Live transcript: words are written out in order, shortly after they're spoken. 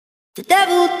The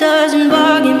devil doesn't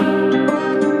bargain.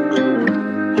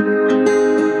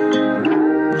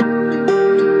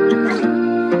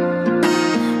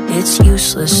 It's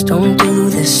useless, don't do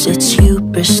this, it's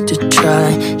hubris to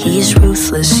try. He's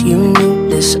ruthless, you knew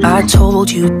this, I told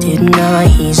you, didn't I?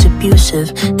 He's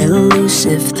abusive,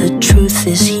 elusive, the truth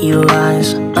is he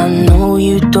lies. I know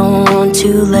you don't want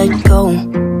to let go,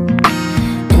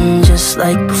 and just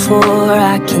like before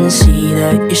I can see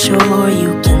that you're sure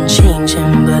you can change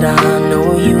him, but I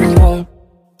know you won't.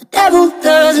 The devil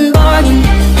doesn't bargain,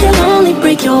 he'll only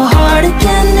break your heart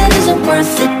again. It isn't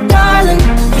worth it, darling,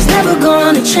 he's never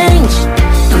gonna change.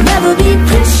 He'll never be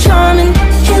Prince Charming,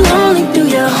 he'll only do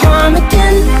you harm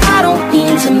again. I don't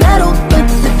mean to meddle, but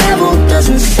the devil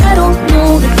doesn't settle.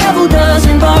 No, the devil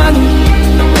doesn't bargain.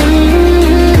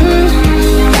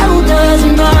 The devil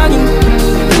doesn't bargain.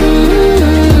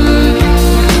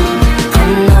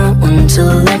 I'm not one to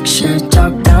lecture,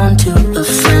 talk down to a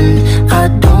friend. I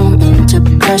don't mean to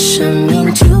pressure,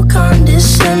 mean to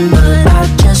condescend, but I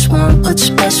just want what's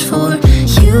best for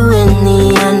you in the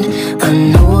end. I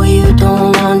know you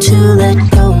don't want to let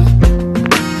go,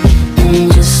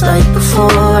 and just like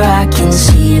before I can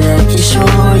see that you're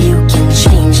sure you can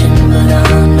change him, but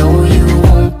I know you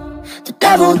won't. The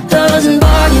devil doesn't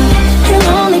bargain, he'll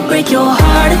only break your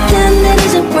heart again. It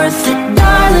isn't worth it,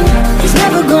 darling, he's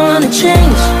never gonna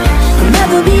change. He'll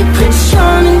never be Prince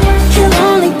Charming, he'll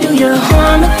only do you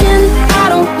harm again. I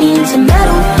don't mean to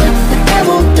meddle, but the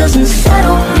devil doesn't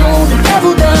settle. No, the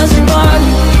devil doesn't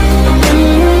bargain.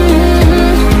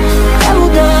 The devil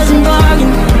doesn't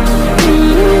bargain.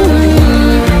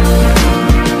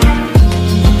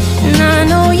 And I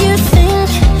know you think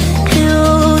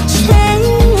he'll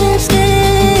change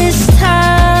this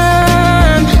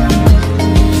time,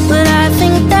 but I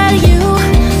think that you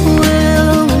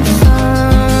will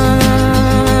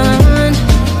find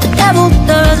the devil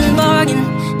doesn't bargain,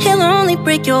 he'll only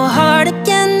break your heart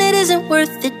again. It isn't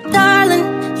worth it, darling,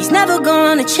 he's never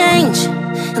gonna change.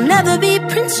 He'll never be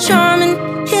Prince Charming,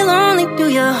 he'll only do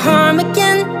you harm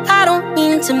again. I don't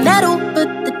mean to meddle, but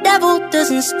the devil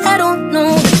doesn't settle.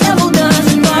 No, the devil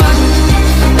doesn't bargain.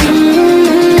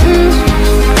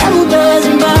 The devil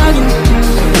doesn't bargain.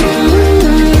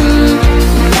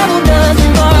 The devil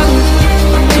doesn't bargain.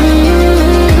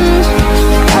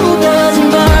 The devil doesn't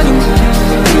bargain.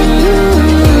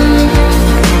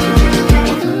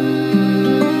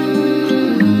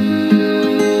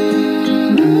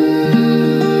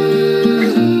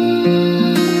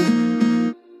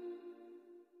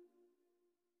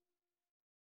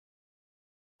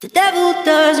 The devil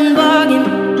doesn't bargain.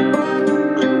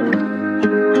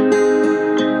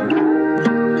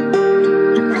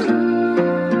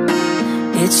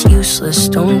 It's useless,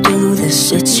 don't do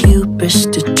this, it's hubris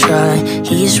to try.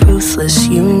 He's ruthless,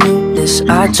 you knew this,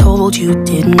 I told you,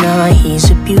 didn't I?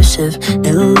 He's abusive,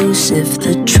 elusive,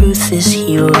 the truth is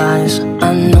he lies.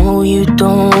 I know you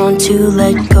don't want to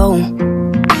let go,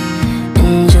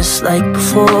 and just like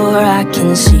before I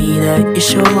can see that you're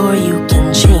sure you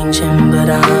can change him, but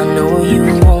I know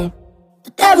you won't.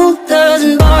 The devil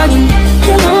doesn't bargain,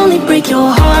 he'll only break your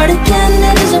heart again.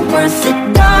 It isn't worth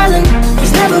it, darling,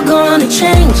 he's never gonna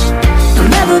change. He'll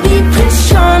never be Prince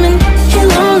Charming,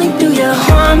 he'll only do you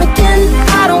harm again.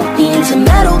 I don't mean to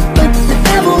meddle, but the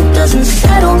devil doesn't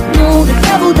settle. No, the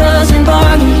devil doesn't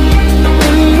bargain.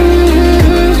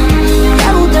 The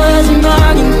devil doesn't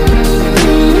bargain.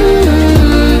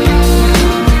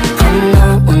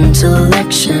 To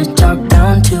lecture, talk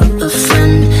down to a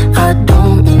friend. I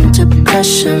don't mean to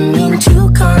pressure, mean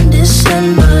to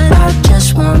condescend, but I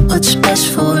just want what's best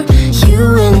for you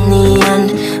in the end.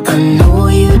 I know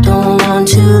you don't want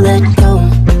to let go,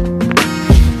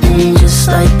 and just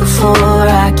like before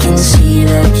I can see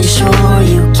that you're sure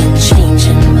you can change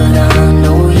him, but I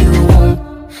know you won't.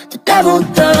 The devil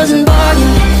doesn't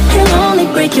bargain, he'll only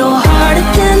break your heart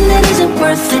again. It isn't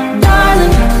worth it,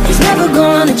 darling, he's never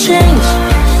gonna change.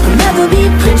 He'll never be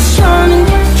Prince Charming,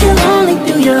 he'll only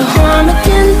do you harm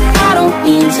again. I don't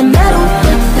mean to meddle,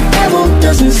 but the devil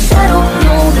doesn't settle.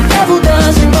 No, the devil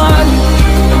doesn't bargain.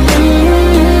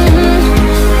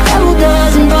 The devil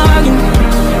doesn't bargain.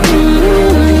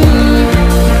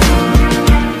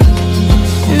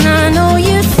 And I know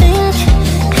you think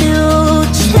he'll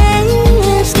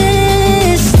change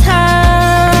this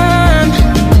time,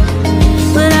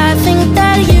 but I think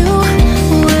that you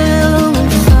will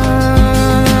find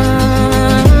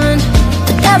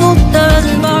the devil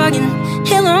doesn't bargain,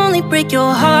 he'll only break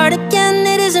your heart again.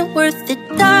 It isn't worth it,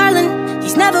 darling,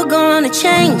 he's never gonna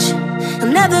change.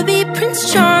 He'll never be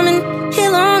Prince Charming,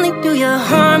 he'll only do you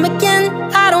harm again.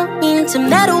 I don't mean to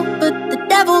meddle, but the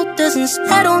devil doesn't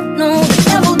settle. No, the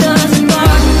devil doesn't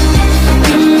bargain.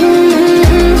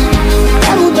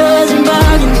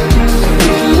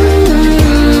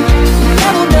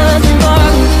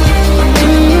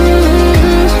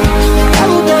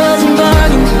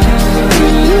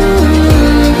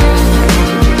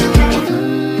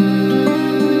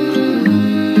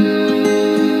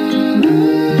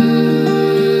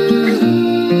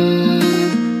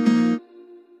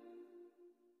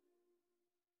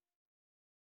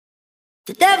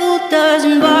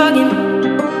 doesn't bargain.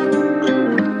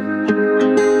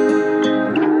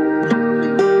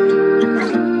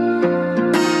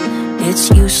 It's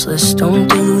useless, don't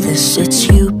do this, it's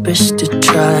hubris to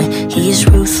try. He's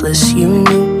ruthless, you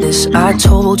knew this, I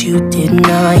told you, didn't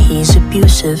I? He's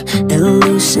abusive,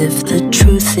 elusive, the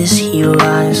truth is he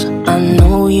lies. I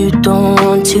know you don't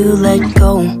want to let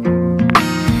go,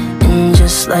 and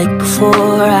just like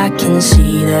before I can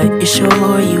see that you're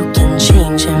sure you can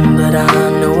change him, but I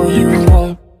know you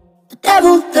won't. The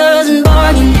devil doesn't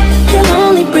bargain, he'll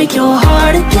only break your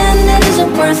heart again. It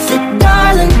isn't worth it,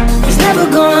 darling, he's never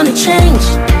gonna change.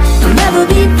 He'll never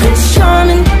be Prince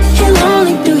Charming, he'll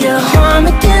only do you harm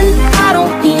again. I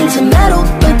don't mean to meddle,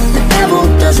 but the devil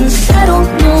doesn't settle.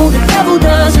 No, the devil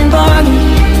doesn't bargain.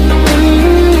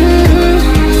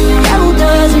 The devil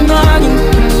doesn't bargain.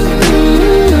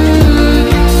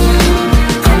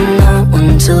 I'm not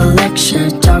one to lecture,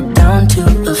 talk down to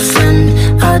a friend.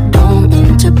 I don't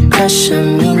mean to pressure,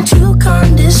 mean to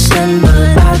condescend,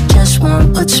 but I just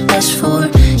want what's best for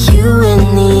you in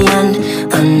the end.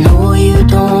 I know you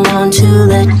don't want to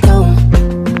let go,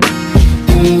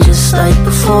 and just like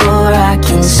before I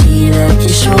can see that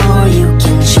you're sure you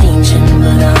can change him,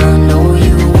 but I know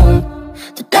you won't.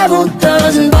 The devil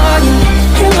doesn't bargain,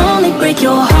 he'll only break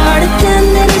your heart again.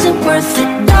 It isn't worth it,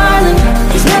 darling,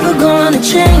 he's never gonna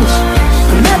change.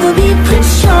 He'll never be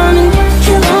Prince Charming,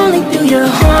 he'll only do you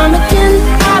harm again.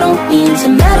 I don't mean to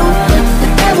meddle, but the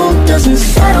devil doesn't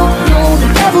settle. No, the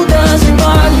devil doesn't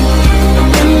bargain.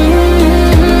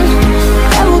 The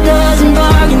devil doesn't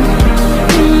bargain.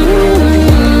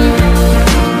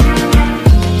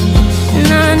 And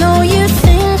I know you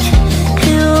think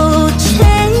he'll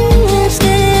change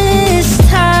this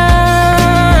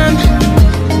time,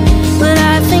 but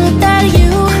I think that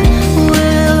you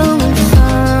will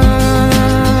find.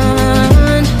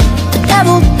 The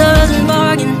devil doesn't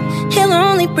bargain, he'll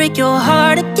only break your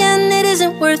heart again. It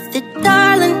isn't worth it,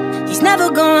 darling, he's never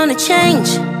gonna change.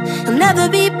 He'll never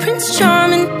be Prince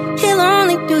Charming, he'll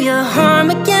only do you harm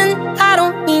again. I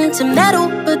don't mean to meddle,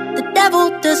 but the devil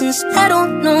doesn't settle.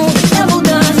 No, the devil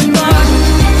doesn't bargain.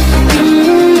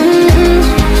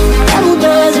 The devil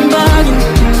doesn't bargain.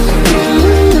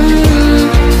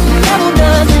 The devil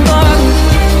doesn't bargain.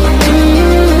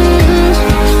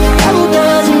 The devil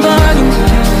doesn't bargain.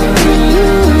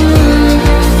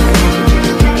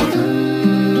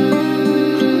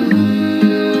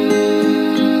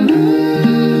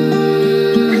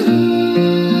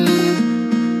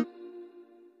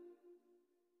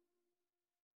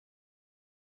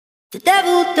 The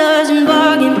devil doesn't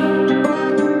bargain.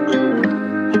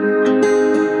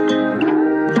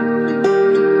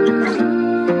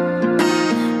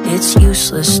 It's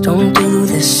useless, don't do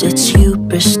this, it's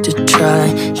hubris to try.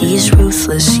 He's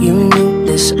ruthless, you knew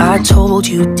this, I told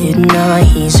you, didn't I?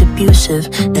 He's abusive,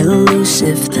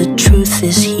 elusive, the truth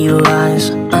is he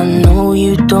lies. I know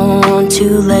you don't want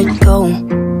to let go,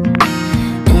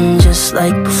 and just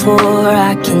like before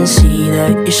I can see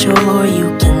that you're sure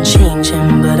you can change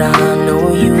him, but I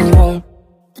know you won't.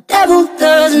 The devil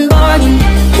doesn't bargain,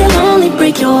 he'll only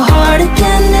break your heart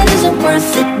again. It isn't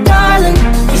worth it, darling,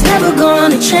 he's never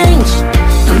gonna change.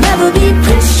 He'll never be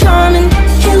Prince Charming,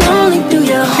 he'll only do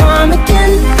you harm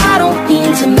again. I don't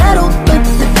mean to meddle, but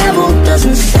the devil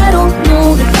doesn't settle.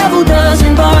 No, the devil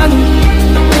doesn't bargain.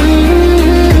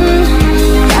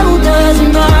 The devil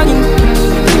doesn't bargain.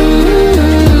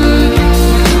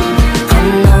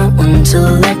 To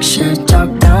lecture, talk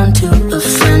down to a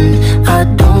friend. I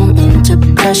don't mean to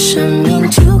pressure, mean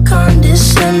to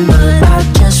condescend, but I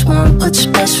just want what's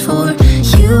best for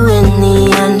you in the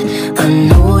end. I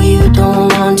know you don't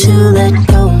want to let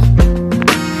go,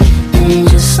 and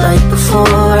just like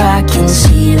before I can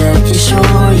see that you're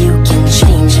sure you can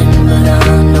change him, but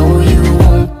I know you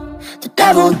won't. The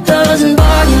devil doesn't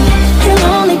bargain, he'll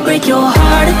only break your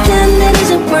heart again. It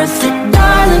isn't worth it,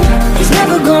 darling, he's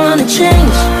never gonna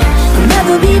change. He'll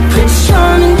never be Prince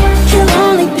Charming, he'll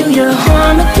only do you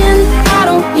harm again. I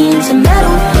don't mean to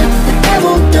meddle, but the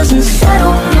devil doesn't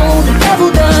settle. No, the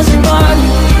devil doesn't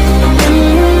bargain.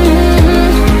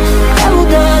 The devil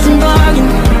doesn't bargain.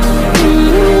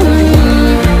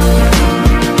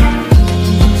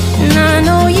 And I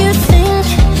know you think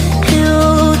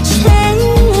he'll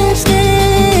change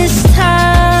this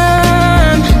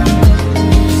time,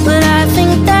 but I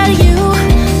think that you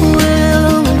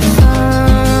will find.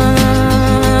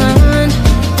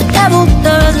 The devil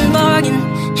doesn't bargain,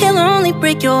 he'll only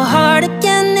break your heart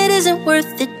again. It isn't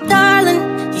worth it, darling,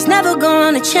 he's never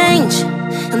gonna change.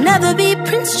 He'll never be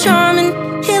Prince Charming,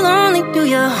 he'll only do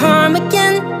you harm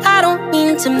again. I don't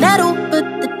mean to meddle, but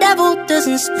the devil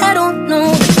doesn't settle.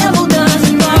 No, the devil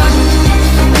doesn't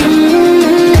bargain.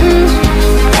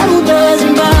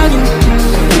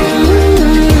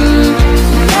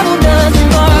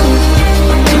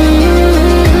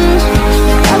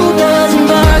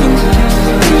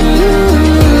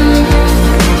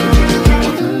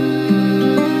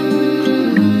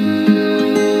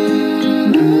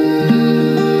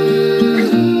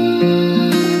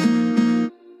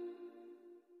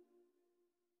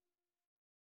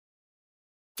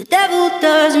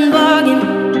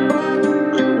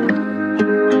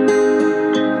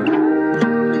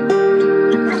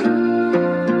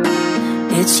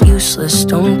 It's useless,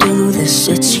 don't do this,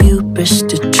 it's hubris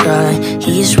to try.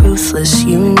 He's ruthless,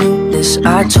 you knew this,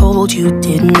 I told you,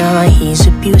 didn't I? He's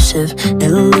abusive,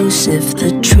 elusive,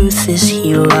 the truth is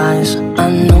he lies.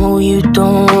 I know you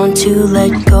don't want to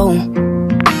let go,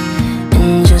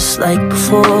 and just like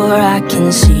before I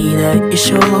can see that you're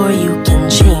sure you can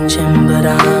change him, but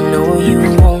I know you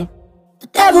won't. The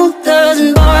devil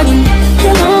doesn't bargain,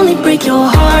 he'll only break your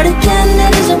heart again.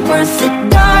 It isn't worth it,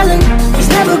 darling, he's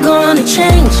never gonna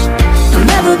change. He'll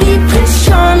never be Prince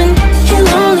Charming, he'll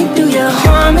only do you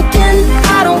harm again.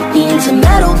 I don't mean to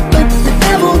meddle, but the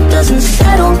devil doesn't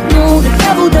settle. No, the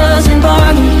devil doesn't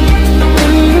bargain.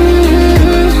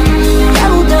 The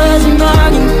devil doesn't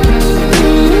bargain.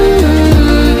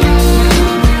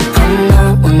 I'm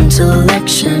not one to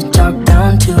lecture, talk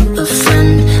down to a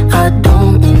friend. I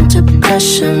don't mean to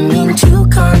pressure, mean to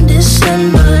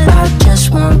condescend, but I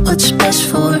just want what's best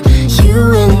for you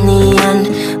in the end.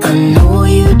 I know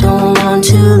you don't want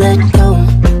to let go,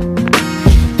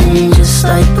 and just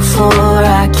like before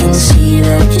I can see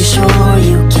that you're sure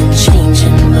you can change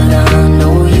him, but I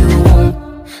know you won't.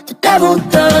 The devil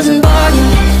doesn't bargain,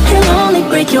 he'll only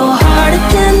break your heart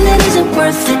again. It isn't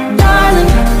worth it, darling,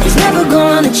 he's never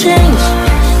gonna change.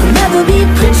 He'll never be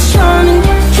Prince Charming,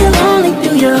 he'll only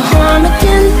do you harm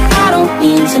again. I don't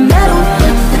mean to meddle,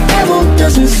 but the devil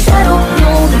doesn't settle.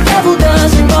 No, the devil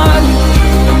doesn't bargain.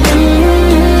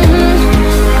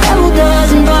 The devil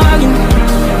doesn't bargain.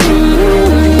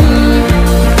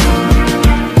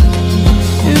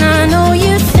 And I know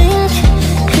you think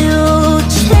he'll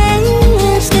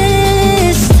change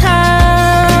this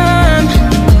time,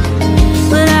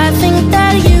 but I think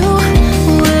that you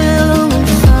will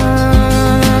find.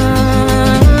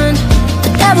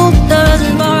 The devil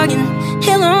doesn't bargain,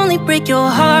 he'll only break your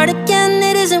heart again.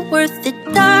 It isn't worth it,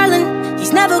 darling,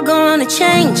 he's never gonna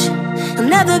change. He'll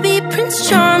never be Prince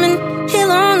Charming,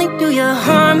 he'll only do you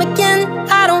harm again.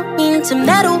 I don't mean to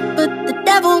meddle, but the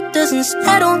devil doesn't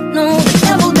settle. No, the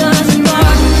devil doesn't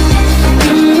bargain.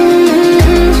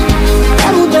 The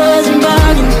devil doesn't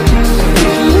bargain.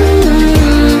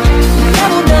 The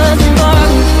devil doesn't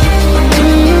bargain.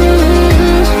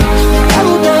 The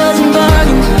devil doesn't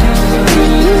bargain.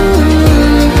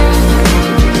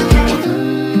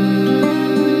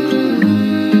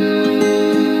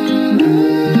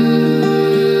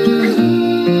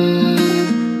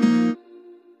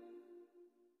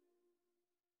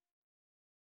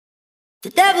 The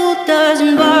devil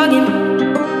doesn't bargain.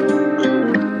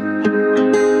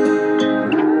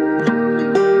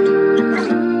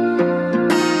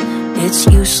 It's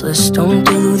useless, don't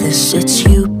do this, it's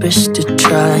hubris to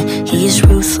try. He's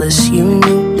ruthless, you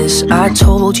knew this, I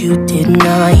told you, didn't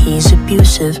I? He's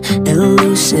abusive,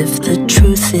 elusive, the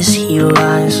truth is he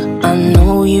lies. I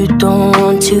know you don't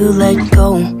want to let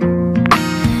go,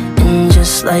 and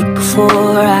just like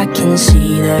before I can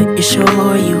see that you're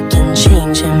sure you can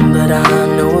change him, but I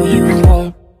know you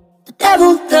won't. The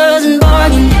devil doesn't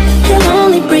bargain, he'll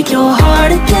only break your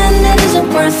heart again. It isn't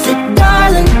worth it,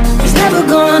 darling, he's never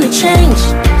gonna change.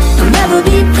 He'll never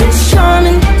be Prince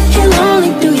Charming, he'll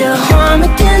only do you harm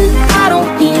again. I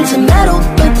don't mean to meddle,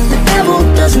 but the devil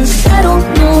doesn't settle.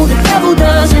 No, the devil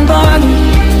doesn't bargain.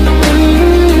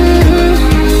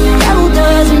 The devil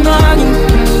doesn't bargain.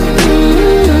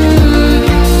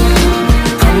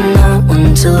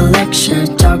 To lecture,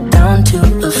 talk down to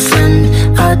a friend.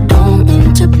 I don't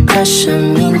mean to pressure,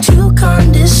 mean to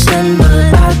condescend,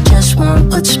 but I just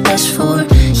want what's best for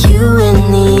you in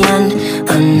the end.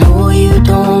 I know you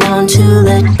don't want to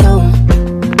let go,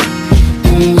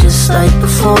 and just like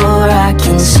before I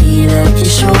can see that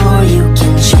you're sure you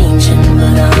can change him,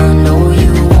 but I know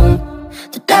you won't.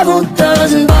 The devil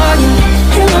doesn't bargain,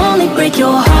 he'll only break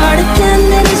your heart again.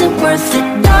 It isn't worth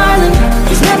it, darling,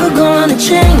 he's never gonna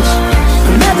change.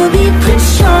 He'll never be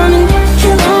Prince Charming,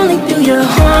 he'll only do you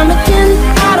harm again.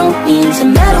 I don't mean to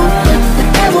meddle, but the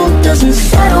devil doesn't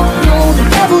settle. No, the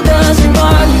devil doesn't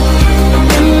bargain.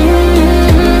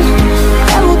 The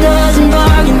devil doesn't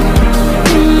bargain.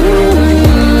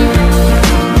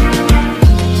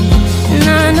 And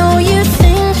I know you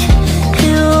think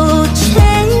he'll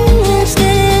change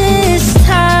this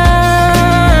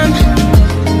time,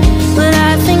 but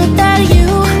I think that you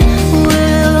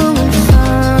will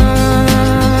find.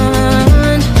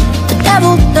 The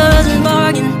devil doesn't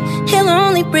bargain, he'll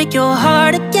only break your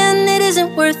heart again. It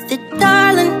isn't worth it,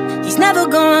 darling, he's never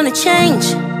gonna change.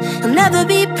 He'll never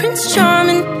be Prince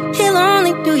Charming, he'll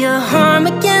only do you harm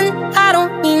again. I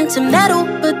don't mean to meddle,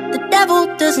 but the devil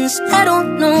doesn't settle.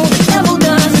 No, the devil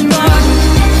doesn't bargain.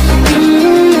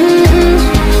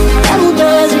 The devil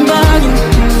doesn't bargain.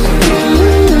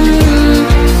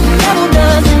 The devil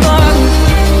doesn't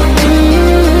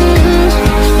bargain.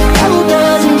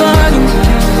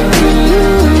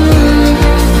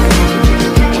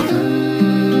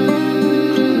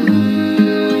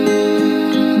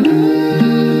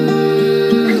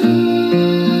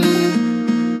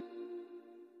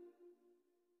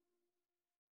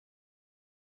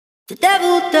 The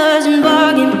devil doesn't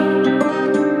bargain.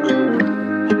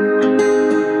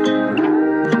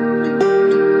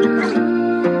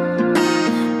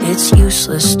 It's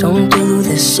useless, don't do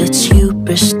this, it's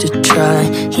hubris to try.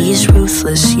 He's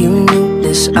ruthless, you knew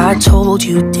this, I told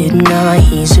you, didn't I?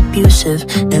 He's abusive,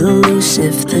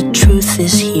 elusive, the truth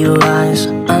is he lies.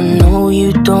 I know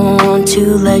you don't want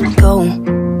to let go,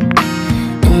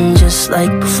 and just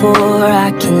like before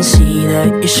I can see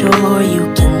that you're sure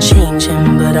you can change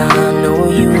him, but I know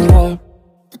you won't.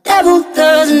 The devil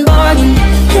doesn't bargain,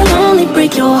 he'll only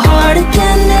break your heart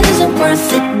again. It isn't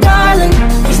worth it, darling,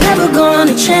 he's never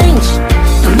gonna change.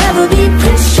 He'll never be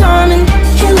Prince Charming,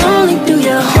 he'll only do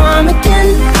you harm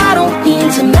again. I don't mean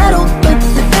to meddle, but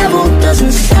the devil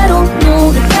doesn't settle.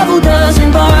 No, the devil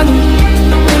doesn't bargain.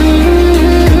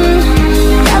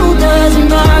 The devil doesn't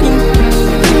bargain.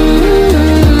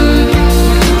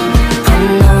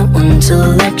 I'm not one to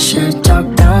lecture, talk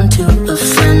down to a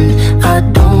friend. I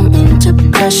don't mean to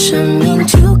pressure, mean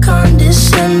to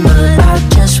condescend, but I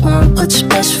just want what's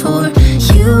best for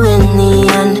you in the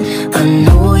end. I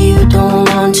know you don't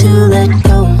want to let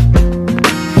go,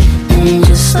 and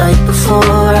just like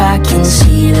before I can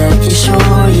see that you're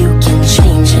sure you can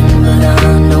change him, but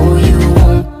I know you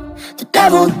won't. The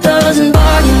devil doesn't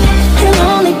bargain, he'll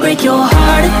only break your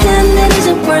heart again. It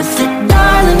isn't worth it,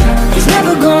 darling, he's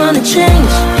never gonna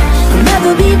change. He'll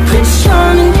never be Prince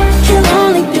Charming, he'll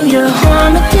only do you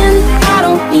harm again. I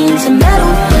don't mean to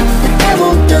meddle, but the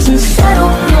devil doesn't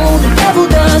settle. No, the devil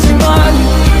doesn't bargain.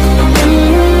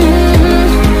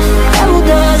 The devil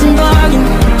doesn't bargain.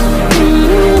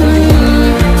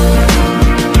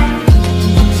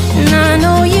 And I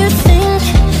know you think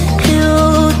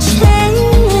he'll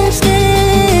change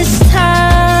this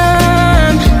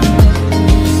time,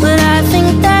 but I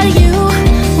think that you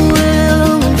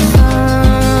will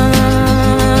find.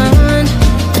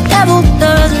 The devil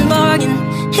doesn't bargain,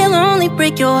 he'll only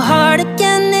break your heart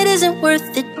again. It isn't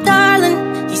worth it,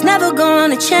 darling, he's never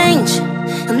gonna change.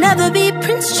 He'll never be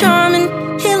Prince Charming,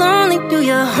 he'll only do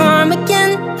you harm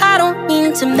again. I don't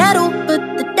mean to meddle,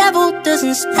 but the devil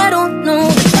doesn't settle. No,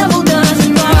 the devil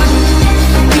doesn't bargain.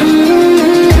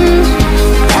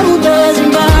 The devil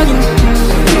doesn't bargain.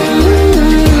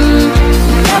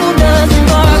 The devil doesn't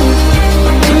bargain.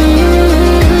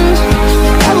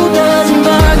 The devil doesn't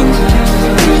bargain.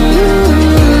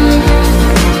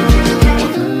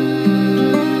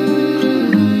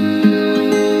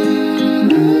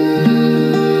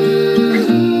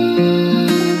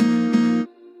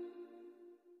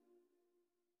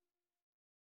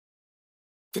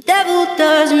 The devil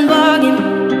doesn't bargain.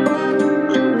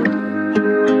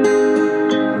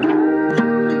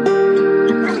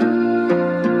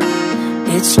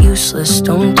 It's useless,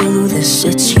 don't do this,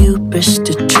 it's hubris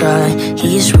to try.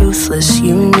 He's ruthless,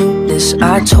 you knew this,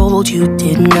 I told you,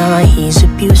 didn't I? He's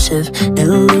abusive,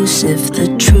 elusive, the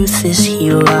truth is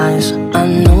he lies. I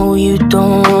know you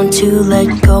don't want to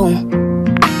let go,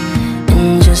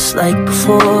 and just like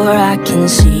before I can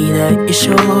see that you're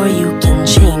sure you can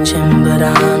change him, but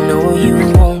I know you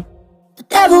won't. The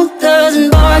devil doesn't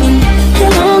bargain,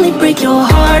 he'll only break your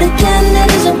heart again.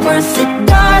 It isn't worth it,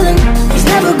 darling, he's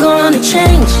never gonna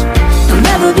change. He'll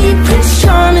never be Prince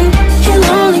Charming, he'll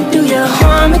only do you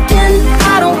harm again.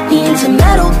 I don't mean to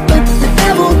meddle, but the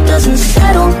devil doesn't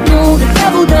settle. No, the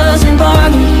devil doesn't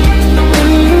bargain.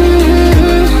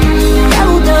 The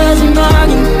devil doesn't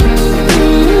bargain.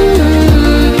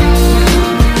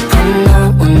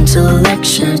 To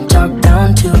lecture, talk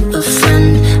down to a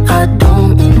friend. I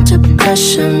don't mean to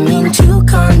pressure, mean to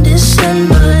condescend,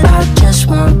 but I just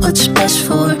want what's best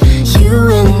for you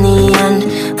in the end.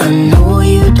 I know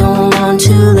you don't want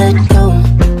to let go,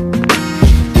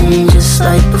 and just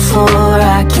like before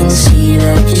I can see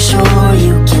that you're sure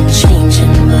you can change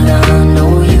him, but I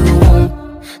know you won't.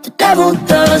 The devil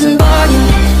doesn't bargain,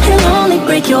 he'll only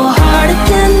break your heart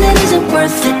again. It isn't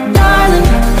worth it, darling,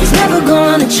 he's never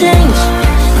gonna change.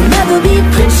 He'll never be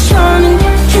Prince Charming,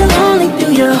 he'll only do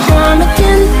you harm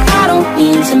again. I don't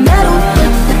mean to meddle, but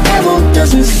the devil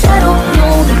doesn't settle.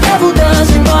 No, the devil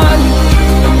doesn't bargain.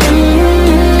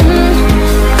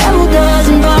 The devil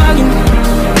doesn't bargain.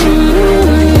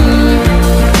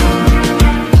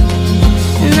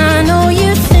 And I know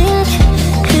you think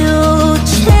he'll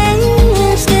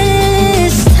change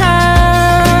this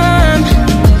time,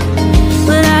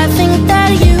 but I think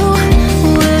that you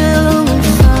will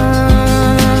find.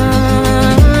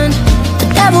 The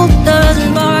devil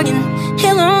doesn't bargain,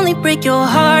 he'll only break your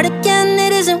heart again.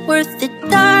 It isn't worth it,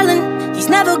 darling, he's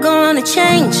never gonna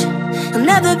change. He'll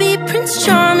never be Prince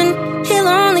Charming, he'll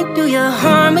only do you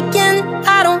harm again.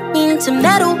 I don't mean to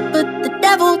meddle, but the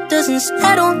devil doesn't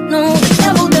settle. No, the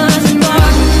devil doesn't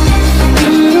bargain.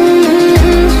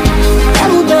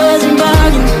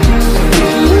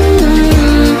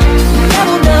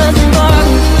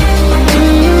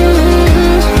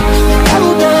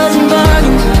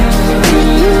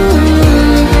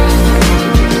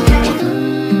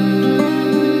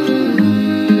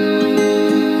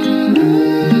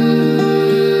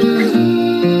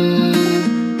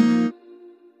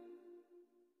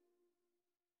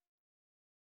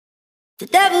 The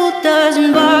devil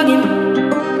doesn't bargain.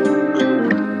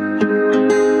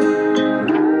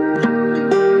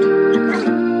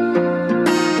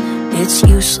 It's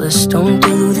useless, don't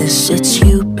do this, it's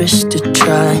hubris to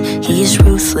try. He's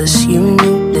ruthless, you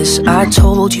knew this, I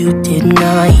told you, didn't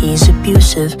I? He's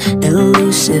abusive,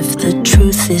 elusive, the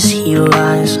truth is he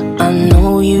lies. I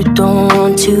know you don't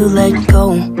want to let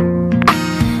go,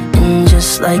 and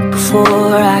just like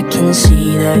before I can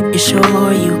see that you're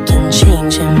sure you can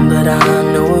change him, but I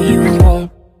know you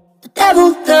won't. The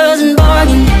devil doesn't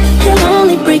bargain, he'll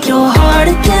only break your heart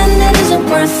again. It isn't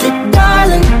worth it,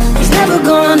 darling, he's never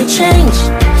gonna change.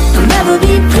 He'll never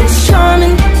be Prince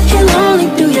Charming, he'll only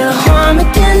do you harm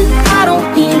again. I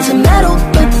don't mean to meddle,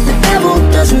 but the devil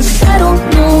doesn't settle.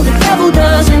 No, the devil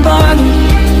doesn't bargain.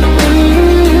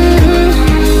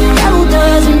 The devil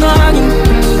doesn't bargain.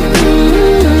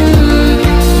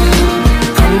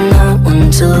 I'm not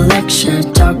one to lecture,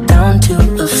 talk down to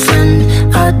a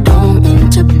friend. I don't mean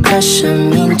to pressure,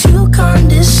 mean to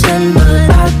condescend, but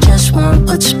I just want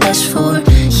what's best for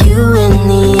you in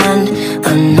the end.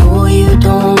 I know you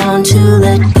don't want to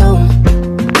let go,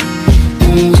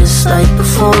 and just like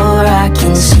before I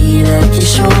can see that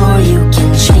you're sure you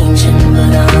can change him,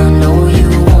 but I know you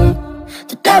won't.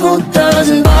 The devil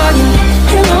doesn't bargain,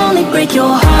 he'll only break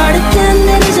your heart again.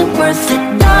 It isn't worth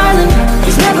it, darling,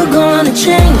 he's never gonna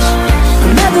change.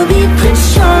 He'll never be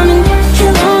Prince Charming,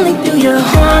 he'll only do you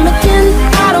harm again.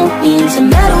 I don't mean to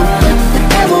meddle, but the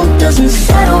devil doesn't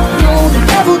settle. No, the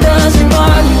devil doesn't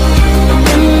bargain.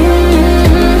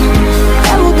 The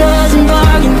devil doesn't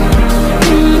bargain.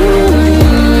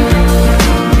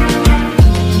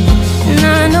 And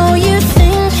I know you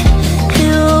think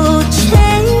he'll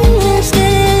change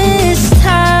this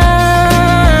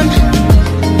time,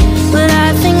 but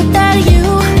I think that you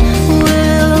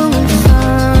will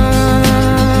find.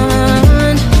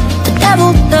 The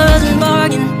devil doesn't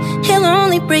bargain, he'll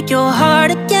only break your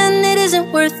heart again. It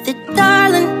isn't worth it,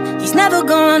 darling, he's never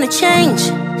gonna change.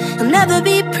 He'll never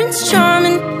be Prince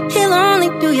Charming, he'll only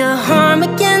do you harm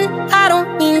again. I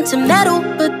don't mean to meddle,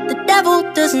 but the devil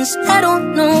doesn't settle.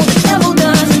 No, the devil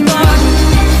doesn't bargain.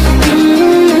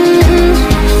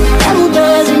 The devil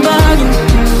doesn't bargain.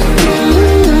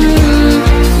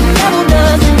 The devil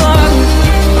doesn't bargain.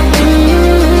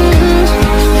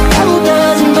 The devil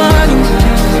doesn't bargain.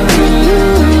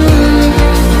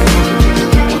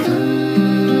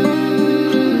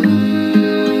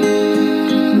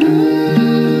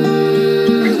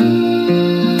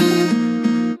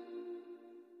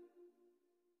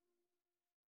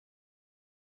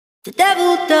 The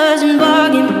devil doesn't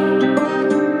bargain.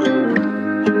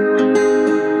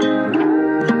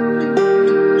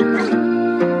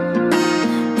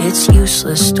 It's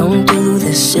useless, don't do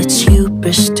this, it's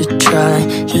hubris to try.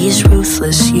 He's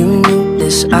ruthless, you knew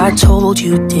this, I told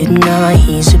you, didn't I?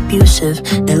 He's abusive,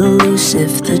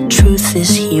 elusive, the truth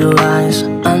is he lies.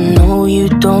 I know you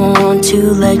don't want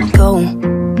to let go,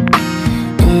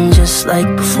 and just like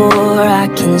before I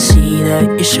can see that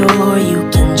you're sure you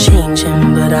can change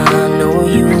him, but I know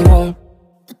you won't.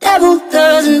 The devil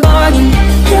doesn't bargain,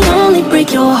 he'll only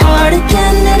break your heart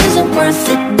again. It isn't worth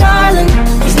it, darling,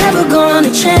 he's never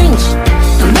gonna change.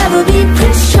 He'll never be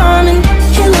Prince Charming,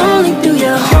 he'll only do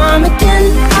you harm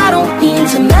again. I don't mean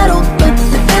to meddle, but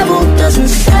the devil doesn't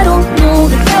settle. No,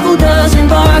 the devil doesn't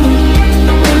bargain.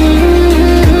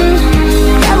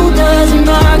 The devil doesn't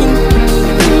bargain.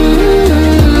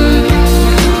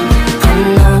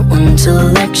 To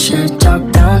lecture, talk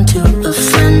down to a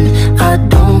friend. I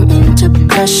don't mean to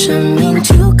pressure, mean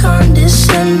to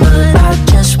condescend, but I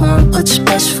just want what's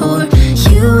best for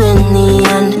you in the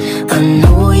end. I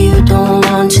know you don't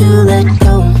want to let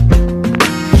go,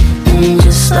 and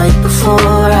just like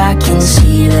before I can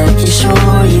see that you're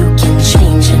sure you can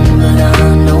change him, but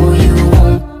I know you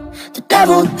won't. The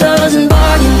devil doesn't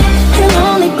bargain, he'll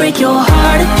only break your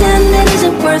heart again. It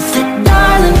isn't worth it,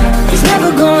 darling, he's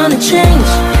never gonna change.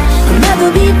 He'll never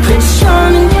be Prince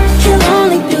Charming, he'll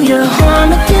only do you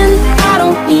harm again. I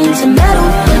don't mean to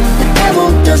meddle, but the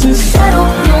devil doesn't settle.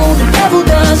 No, the devil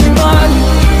doesn't bargain.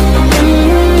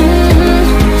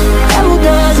 The devil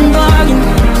doesn't bargain.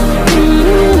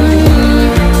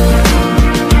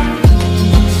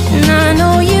 And I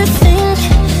know you think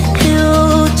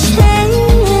he'll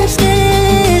change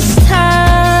this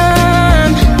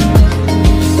time,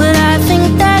 but I think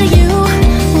that you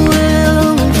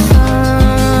will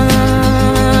find.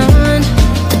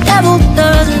 The devil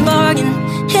doesn't bargain,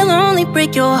 he'll only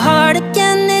break your heart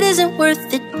again. It isn't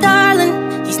worth it,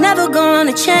 darling, he's never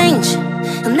gonna change.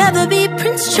 He'll never be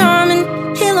Prince Charming,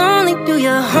 he'll only do you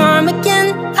harm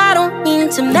again. I don't mean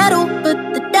to meddle, but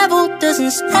the devil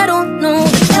doesn't settle. No,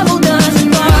 the devil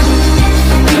doesn't bargain.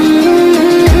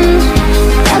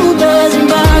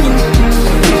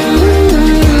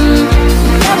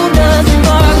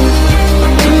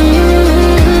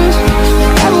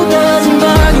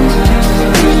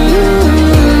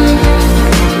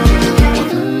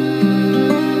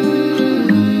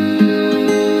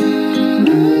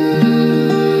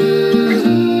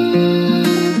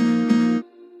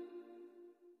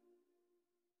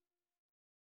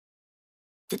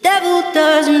 The devil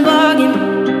doesn't bargain.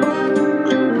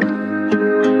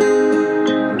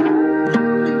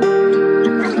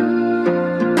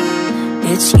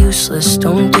 It's useless,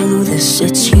 don't do this,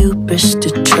 it's hubris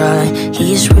to try.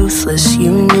 He's ruthless,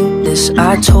 you knew this,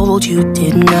 I told you,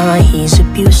 didn't I? He's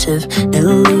abusive,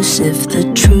 elusive,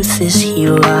 the truth is he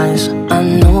lies. I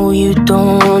know you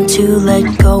don't want to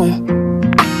let go,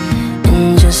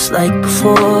 and just like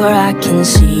before I can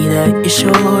see that you're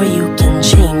sure you can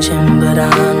change him, but I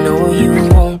know you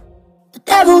won't. The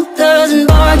devil doesn't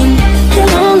bargain,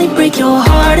 he'll only break your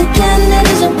heart again. It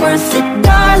isn't worth it,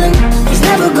 darling, he's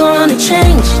never gonna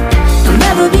change. He'll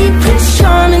never be Prince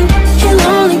Charming, he'll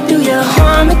only do you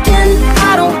harm again.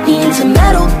 I don't mean to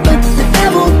meddle, but the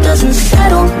devil doesn't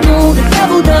settle. No, the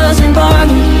devil doesn't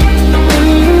bargain.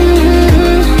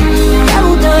 The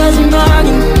devil doesn't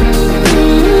bargain.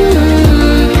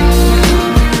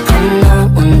 I'm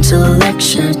not one to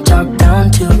lecture, talk down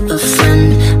to a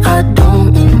friend. I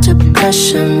don't mean to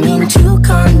pressure, mean to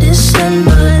condescend,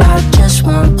 but I just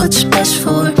want what's best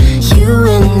for you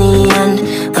in the end.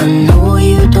 I know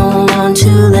you don't want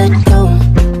to let go,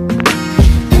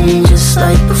 and just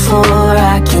like before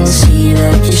I can see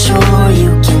that you're sure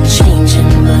you can change him,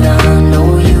 but I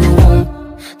know you won't.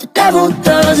 The devil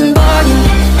doesn't bargain,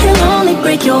 he'll only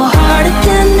break your heart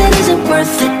again. It isn't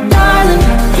worth it, darling,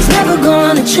 he's never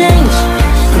gonna change.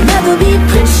 He'll never be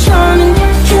Prince Charming,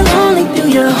 he'll only do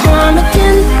you harm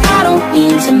again. I don't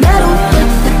mean to meddle, but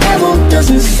the devil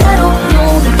doesn't settle.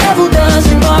 No, the devil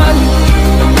doesn't bargain.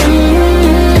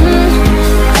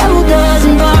 The devil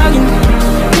doesn't bargain.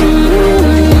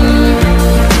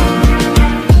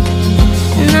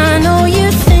 And I know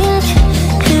you think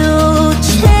he'll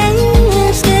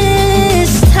change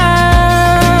this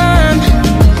time,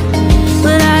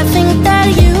 but I think that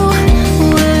you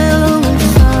will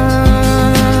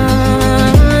find.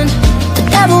 The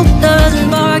devil doesn't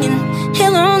bargain,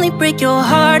 he'll only break your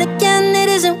heart again. It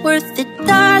isn't worth it,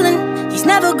 darling, he's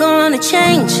never gonna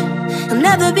change. He'll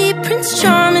never be Prince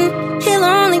Charming, he'll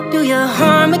only do you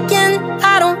harm again.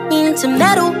 I don't mean to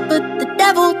meddle, but the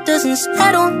devil doesn't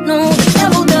settle. No, the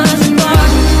devil doesn't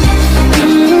bargain.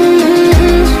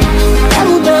 The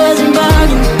devil doesn't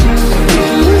bargain.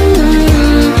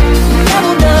 The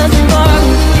devil doesn't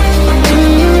bargain.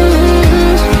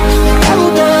 The devil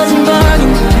doesn't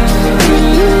bargain.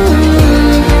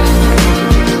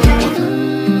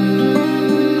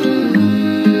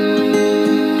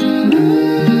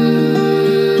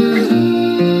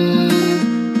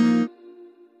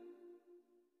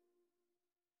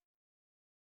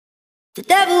 The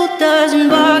devil doesn't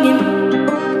bargain.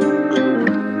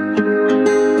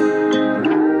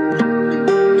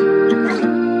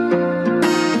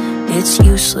 It's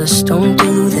useless, don't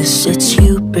do this, it's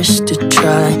hubris to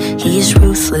try. He's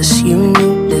ruthless, you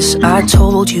knew this, I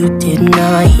told you, didn't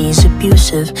I? He's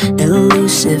abusive,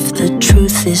 elusive, the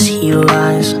truth is he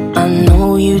lies. I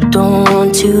know you don't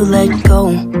want to let go,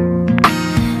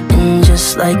 and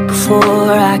just like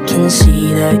before I can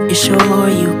see that you're sure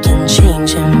you can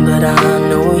change him, but I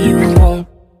know you won't.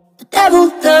 The devil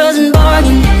doesn't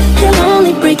bargain, he'll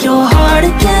only break your heart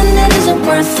again. It isn't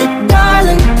worth it,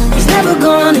 darling, he's never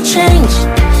gonna change.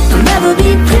 He'll never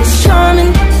be Prince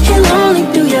Charming, he'll only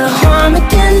do you harm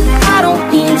again. I don't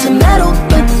mean to meddle,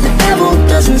 but the devil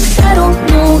doesn't settle.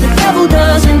 No, the devil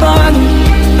doesn't bargain.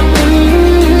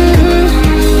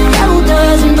 The devil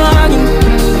doesn't bargain.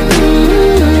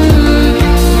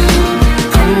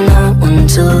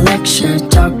 To lecture,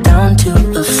 talk down to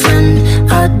a friend.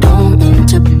 I don't mean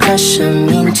to pressure,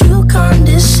 mean to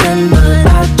condescend, but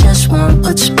I just want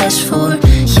what's best for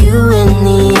you in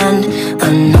the end. I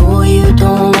know you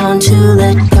don't want to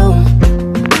let go,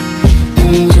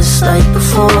 and just like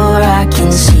before I can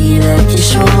see that you're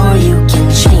sure you can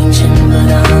change him,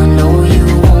 but I know you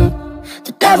won't.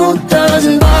 The devil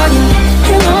doesn't bargain,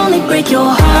 he'll only break your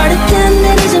heart again.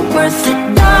 It isn't worth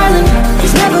it, darling,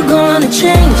 he's never gonna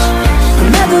change.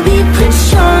 He'll never be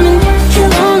Prince Charming,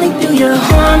 he'll only do you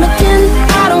harm again.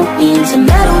 I don't mean to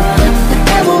meddle, but the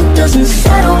devil doesn't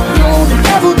settle. No, the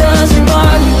devil doesn't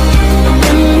bargain.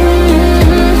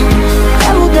 The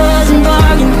devil doesn't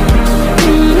bargain.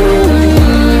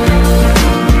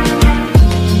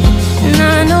 And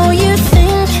I know you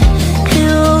think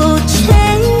he'll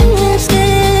change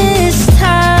this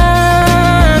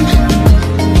time,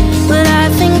 but I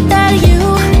think that you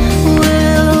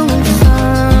will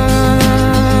find.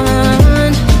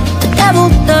 The devil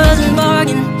doesn't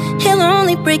bargain, he'll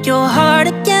only break your heart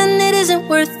again. It isn't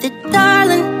worth it,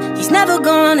 darling, he's never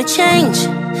gonna change.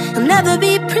 He'll never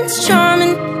be Prince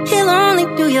Charming, he'll only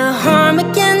do you harm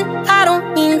again. I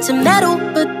don't mean to meddle,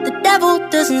 but the devil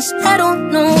doesn't settle.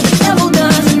 No, the devil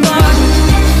doesn't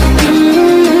bargain.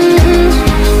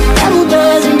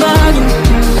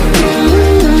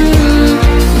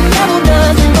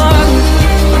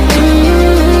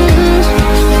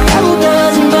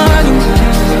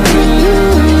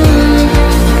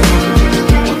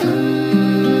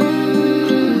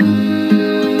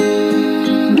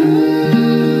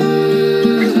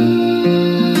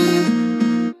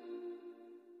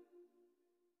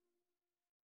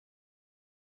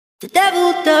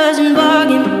 doesn't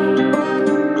bargain.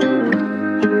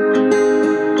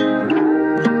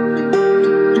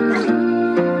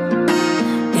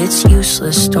 It's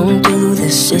useless, don't do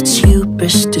this, it's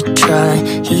hubris to try.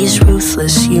 He's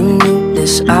ruthless, you knew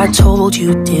this, I told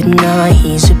you, didn't I?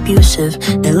 He's abusive,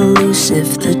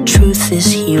 elusive, the truth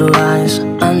is he lies.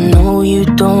 I know you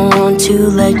don't want to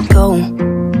let go,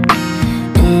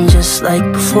 and just like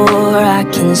before I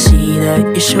can see that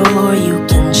you're sure you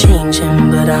can change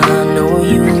him, but I know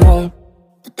you won't.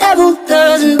 The devil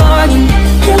doesn't bargain,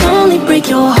 he'll only break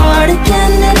your heart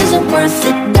again. It isn't worth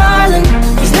it, darling,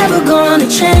 he's never gonna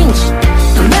change.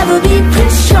 He'll never be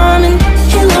Prince Charming,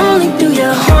 he'll only do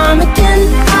you harm again.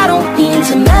 I don't mean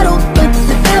to meddle, but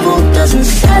the devil doesn't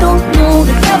settle. No,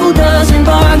 the devil doesn't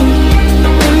bargain.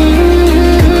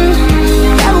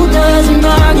 The devil doesn't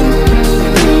bargain.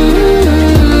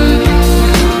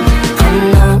 I'm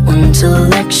not one to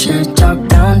lecture, talk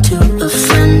down to a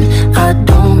friend. I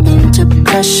don't mean to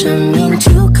pressure, mean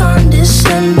to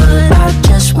condescend, but I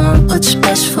just want what's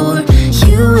best for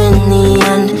you in the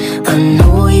end. I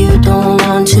know you don't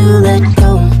want to let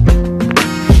go,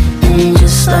 and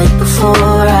just like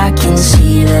before I can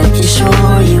see that you're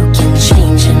sure you can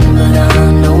change him, but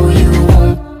I know you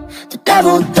won't. The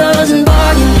devil doesn't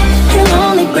bargain, he'll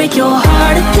only break your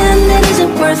heart again. It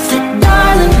isn't worth it,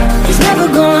 darling, he's never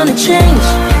gonna change.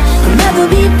 He'll never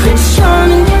be Prince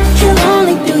Charming, he'll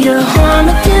only do you harm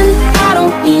again. I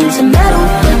don't mean to meddle,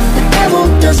 but the devil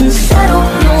doesn't settle.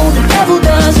 No, the devil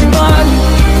doesn't bargain.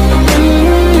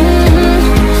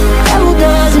 The devil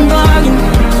doesn't bargain.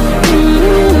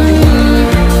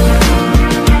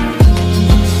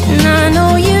 And I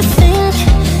know you think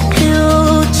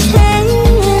he'll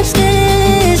change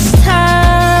this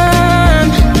time,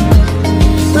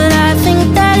 but I think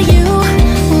that you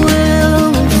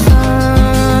will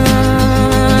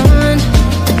find.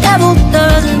 The devil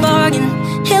doesn't bargain,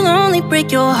 he'll only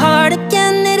break your heart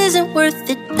again. It isn't worth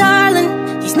it,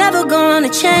 darling, he's never gonna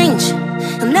change.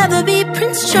 He'll never be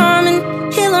Prince Charming,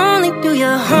 he'll only do you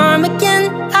harm again.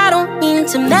 I don't mean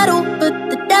to meddle, but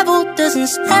the devil doesn't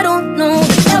settle. No,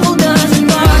 the devil doesn't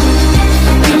bargain.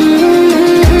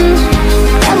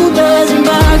 The devil doesn't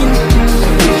bargain.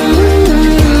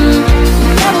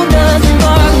 The devil doesn't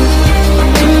bargain.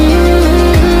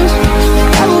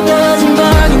 The devil doesn't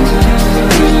bargain.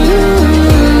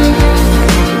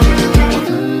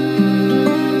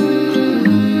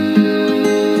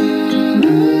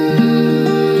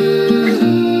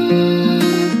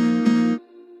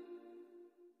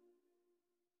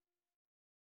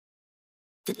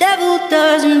 The devil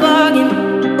doesn't bargain.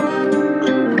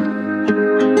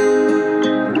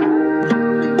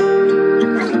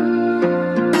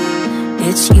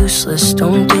 It's useless,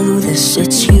 don't do this,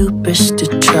 it's hubris to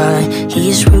try.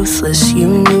 He's ruthless, you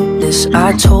knew this,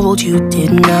 I told you,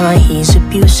 didn't I? He's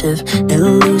abusive,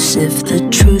 elusive, the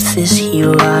truth is he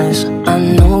lies. I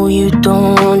know you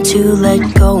don't want to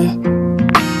let go,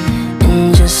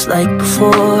 and just like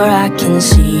before I can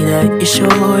see that you're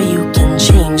sure you can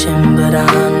change him, but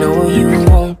I know you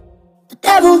won't. The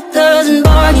devil doesn't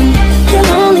bargain,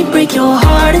 he'll only break your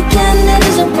heart again. It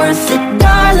isn't worth it,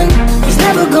 darling, he's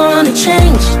never gonna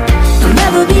change. He'll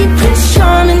never be Prince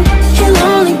Charming, he'll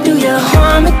only do you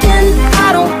harm again. I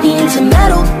don't mean to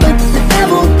meddle, but the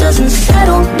devil doesn't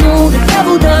settle. No, the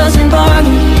devil doesn't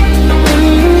bargain.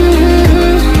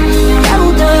 The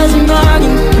devil doesn't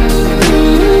bargain.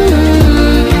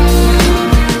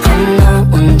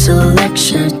 To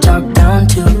lecture, talk down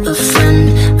to a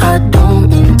friend. I don't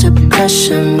mean to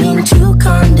pressure, mean to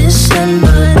condescend,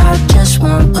 but I just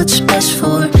want what's best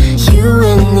for you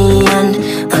in the end.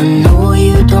 I know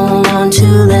you don't want to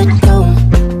let go,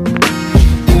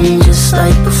 and just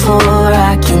like before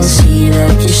I can see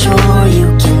that you're sure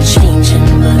you can change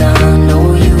him, but I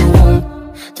know you won't.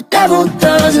 The devil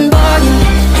doesn't bargain,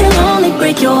 he'll only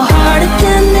break your heart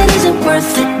again. It isn't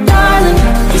worth it, darling,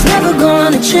 he's never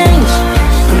gonna change.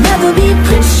 He'll never be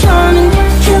Prince Charming,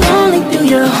 he'll only do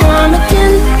you harm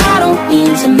again. I don't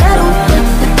mean to meddle, but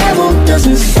the devil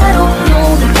doesn't settle.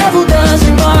 No, the devil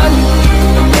doesn't bargain.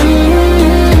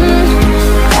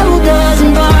 The devil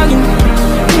doesn't bargain.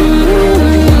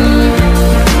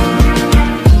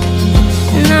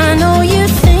 And I know you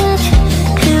think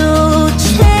he'll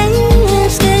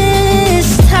change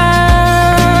this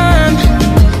time,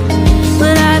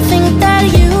 but I think that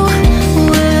you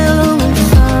will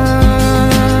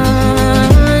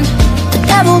find. The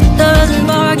devil doesn't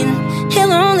bargain,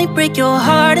 he'll only break your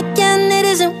heart again. It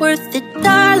isn't worth it,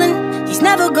 darling, he's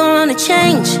never gonna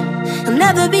change. He'll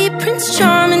never be Prince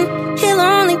Charming, he'll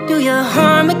only do you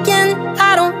harm again.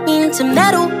 I don't mean to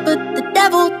meddle, but the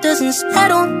devil doesn't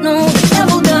settle. No, the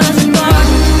devil doesn't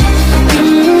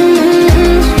bargain.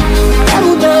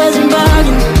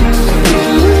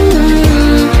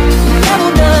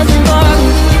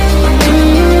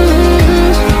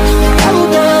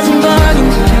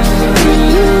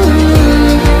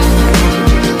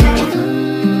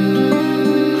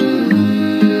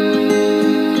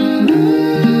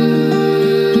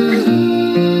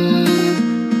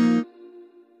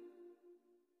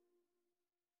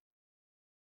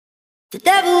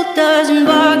 doesn't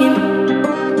bargain.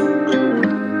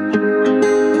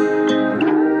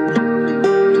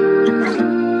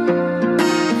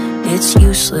 It's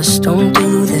useless, don't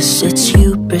do this, it's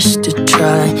hubris to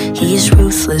try. He's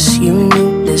ruthless, you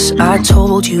knew this, I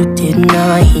told you, didn't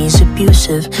I? He's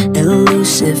abusive,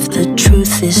 elusive, the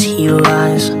truth is he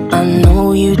lies. I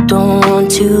know you don't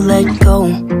want to let go,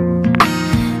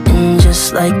 and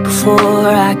just like before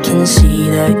I can see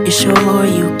that you're sure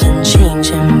you can change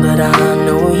him, but I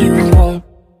know you won't.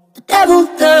 The devil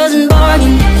doesn't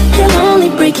bargain, he'll only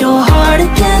break your heart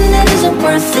again. It isn't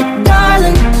worth it,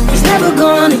 darling, he's never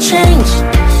gonna change.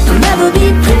 He'll never be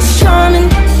Prince Charming,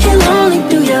 he'll only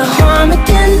do you harm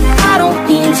again. I don't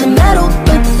mean to meddle,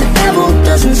 but the devil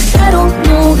doesn't settle.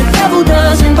 No, the devil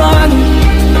doesn't bargain.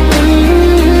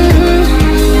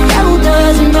 The devil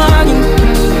doesn't bargain.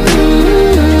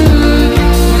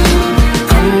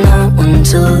 I'm not one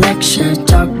to lecture,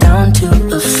 talk down to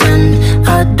a friend.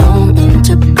 I don't mean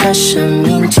to pressure,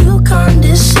 mean to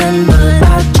condescend, but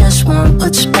I just want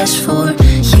what's best for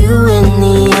you in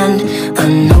the end. I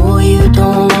know you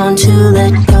don't want to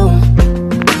let go,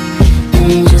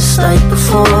 and just like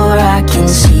before I can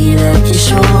see that you're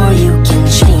sure you can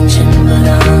change him, but I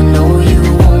know you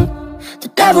won't. The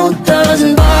devil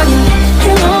doesn't bargain,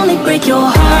 he'll only break your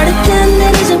heart again.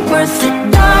 It isn't worth it,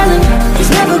 darling,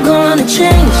 he's never gonna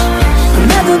change. He'll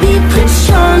never be Prince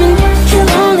Charming,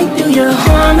 he'll only do you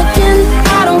harm again.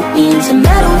 I don't mean to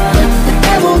meddle, but the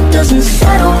devil doesn't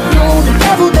settle. No, the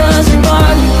devil doesn't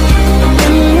bargain.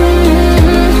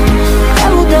 The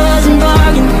devil doesn't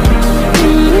bargain.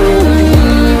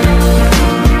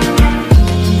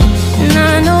 And I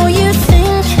know you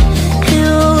think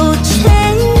he'll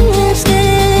change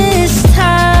this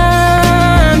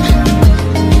time,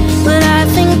 but I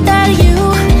think that you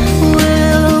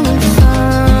will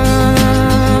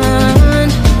find.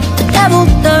 The devil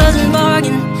doesn't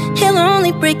bargain, he'll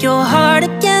only break your heart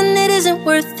again. It isn't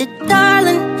worth it,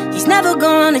 darling, he's never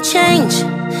gonna change.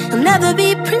 He'll never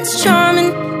be Prince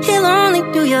Charming, he'll only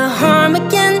do you harm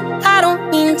again. I don't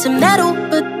mean to meddle,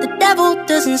 but the devil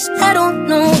doesn't settle.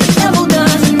 No, the devil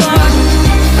doesn't bargain.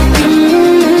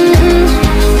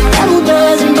 The devil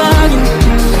doesn't bargain.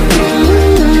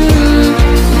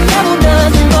 The devil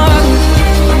doesn't bargain.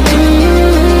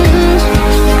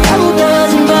 The devil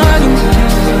doesn't bargain.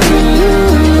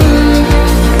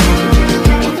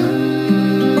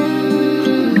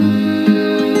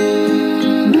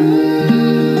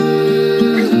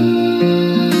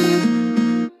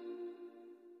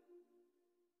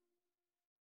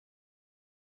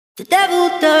 The devil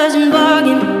doesn't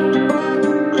bargain.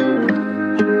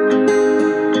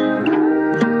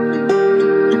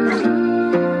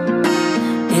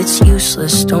 It's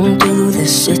useless, don't do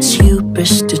this, it's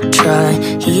hubris to try.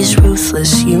 He's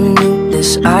ruthless, you knew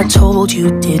this, I told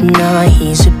you, didn't I?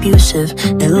 He's abusive,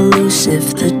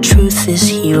 elusive, the truth is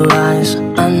he lies.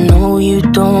 I know you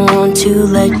don't want to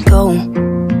let go,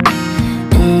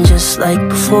 and just like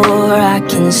before I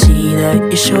can see that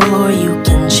you're sure you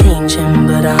can change him,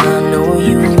 but I know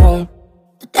you won't.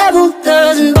 The devil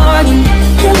doesn't bargain,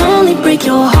 he'll only break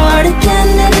your heart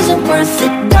again. It isn't worth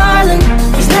it, darling,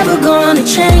 he's never gonna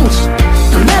change.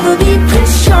 He'll never be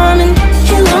Prince Charming,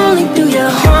 he'll only do you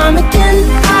harm again.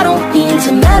 I don't mean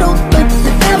to meddle, but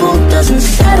the devil doesn't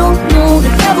settle. No,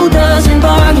 the devil doesn't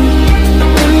bargain.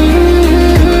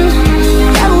 The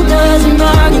devil doesn't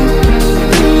bargain.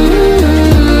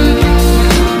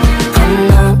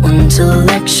 To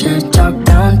lecture, talk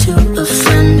down to a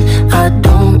friend. I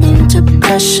don't mean to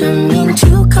pressure, mean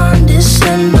to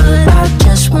condescend, but I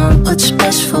just want what's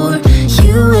best for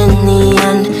you in the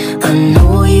end. I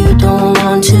know you don't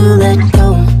want to let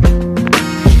go,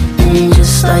 and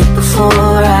just like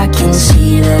before I can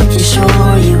see that you're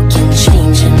sure you can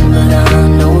change him, but I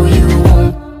know you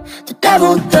won't. The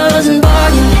devil doesn't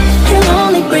bargain, he'll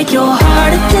only break your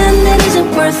heart again. It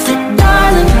isn't worth it,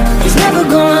 darling, he's never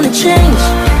gonna change.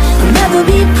 He'll never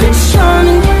be Prince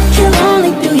Charming, he'll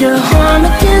only do you harm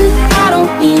again. I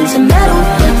don't mean to meddle,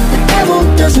 but the devil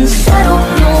doesn't settle.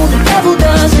 No, the devil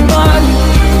doesn't bargain.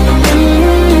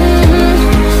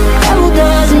 The devil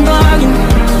doesn't bargain.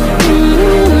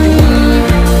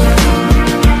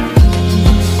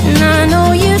 And I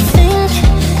know you think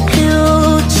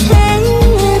he'll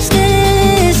change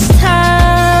this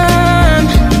time,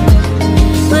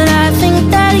 but I think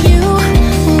that you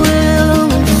will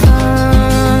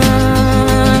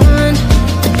find.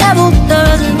 The devil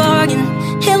doesn't bargain,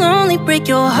 he'll only break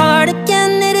your heart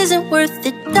again. It isn't worth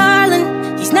it,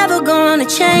 darling, he's never gonna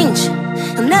change.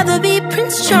 He'll never be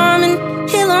Prince Charming,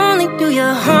 he'll only do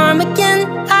you harm again.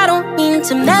 I don't mean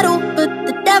to meddle, but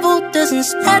the devil doesn't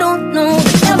settle. No,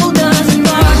 the devil doesn't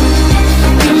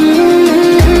bargain.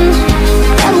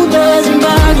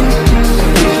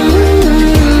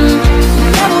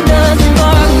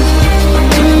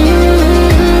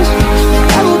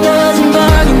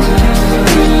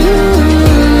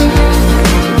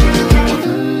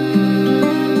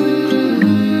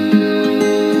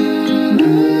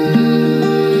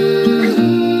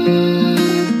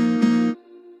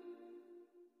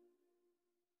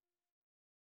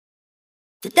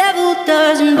 devil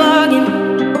doesn't bargain.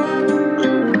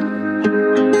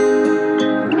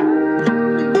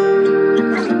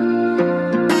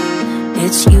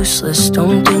 It's useless,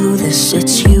 don't do this,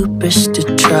 it's hubris to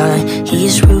try.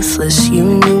 He's ruthless, you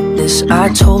knew this, I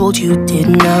told you,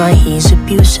 didn't I? He's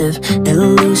abusive,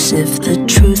 elusive, the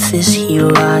truth is he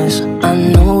lies. I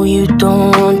know you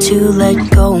don't want to let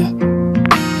go,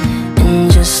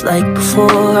 and just like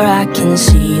before I can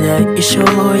see that you're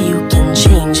sure you can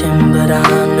change him, but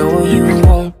I know you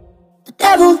won't. The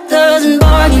devil doesn't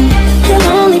bargain, he'll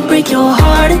only break your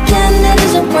heart again. It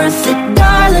isn't worth it,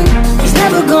 darling, he's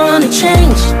never gonna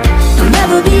change. He'll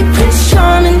never be Prince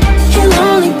Charming, he'll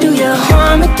only do you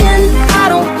harm again. I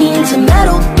don't mean to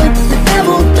meddle, but the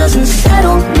devil doesn't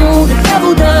settle. No, the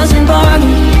devil doesn't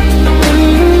bargain.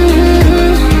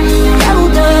 The devil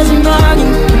doesn't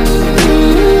bargain.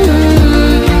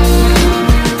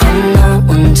 I'm not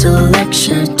one to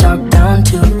lecture, talk down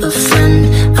to a friend.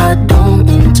 I don't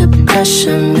mean to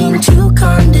pressure, mean to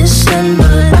condescend,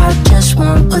 but I just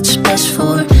want what's best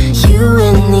for you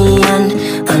in the end.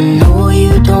 I know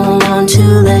you don't want to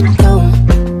let go,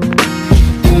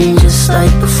 and just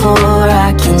like before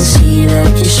I can see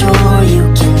that you're sure you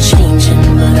can change him,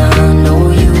 but I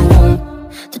know you won't.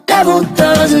 The devil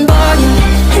doesn't bargain,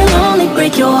 he'll only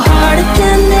break your heart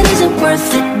again. It isn't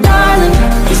worth it, darling,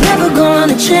 he's never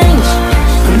gonna change.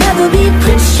 He'll never be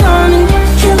Prince Charming,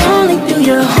 he'll only do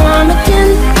you harm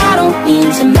again. I don't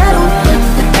mean to meddle, but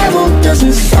the devil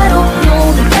doesn't settle.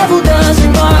 No, the devil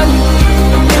doesn't bargain.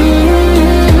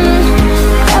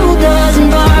 The devil doesn't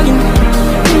bargain.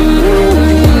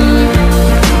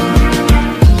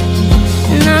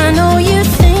 And I know you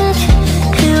think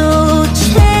he'll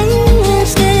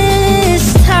change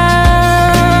this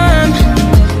time,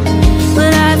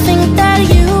 but I think that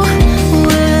you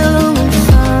will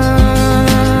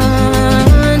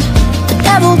find. The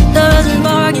devil doesn't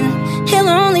bargain, he'll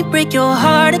only break your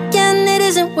heart again. It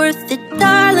isn't worth it,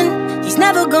 darling, he's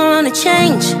never gonna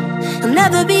change. He'll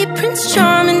never be Prince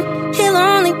Charming, he'll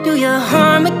only do you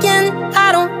harm again.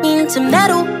 I don't mean to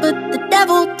meddle, but the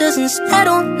devil doesn't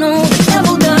settle. No, the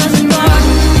devil doesn't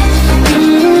bargain.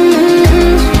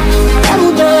 The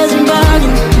devil doesn't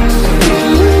bargain.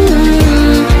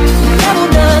 The devil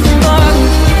doesn't bargain.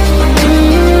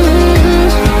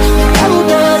 The devil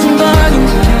doesn't bargain.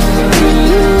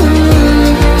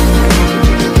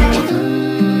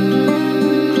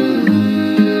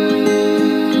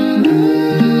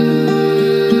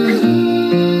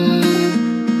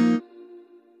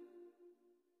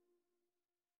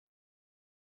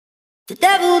 The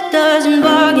devil doesn't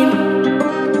bargain.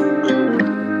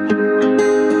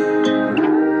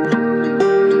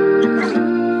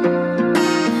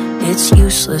 It's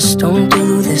useless, don't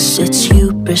do this, it's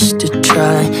hubris to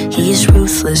try. He's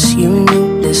ruthless, you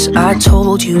knew this, I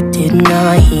told you, didn't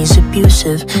I? He's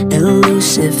abusive,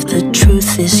 elusive, the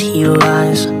truth is he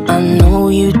lies. I know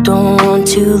you don't want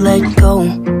to let go,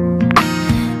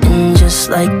 and just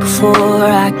like before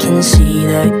I can see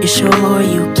that you're sure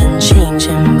you can change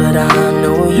him, but I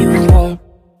know you won't.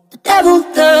 The devil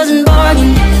doesn't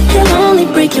bargain, he'll only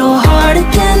break your heart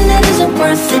again. It isn't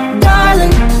worth it,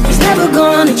 darling, he's never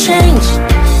gonna change.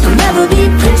 He'll never be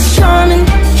Prince Charming,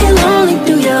 he'll only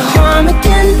do you harm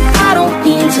again. I don't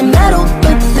mean to meddle,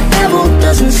 but the devil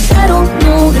doesn't settle.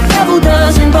 No, the devil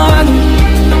doesn't bargain.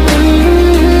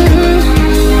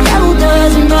 The devil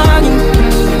doesn't bargain.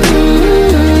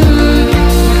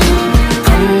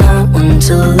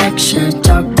 To lecture,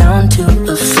 talk down to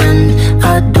a friend.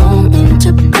 I don't mean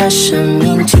to pressure,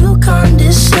 mean to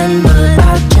condescend, but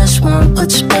I just want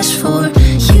what's best for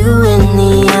you in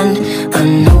the end. I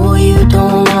know you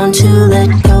don't want to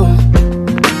let go,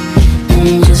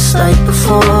 and just like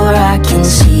before I can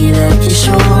see that you're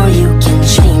sure you can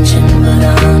change him, but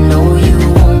I know you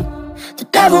won't. The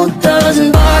devil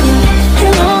doesn't bargain,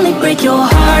 he'll only break your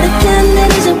heart again.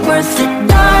 It isn't worth it,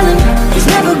 darling, he's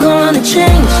never gonna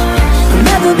change. He'll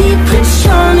never be Prince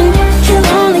Charming, he'll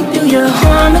only do you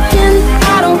harm again.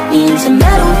 I don't mean to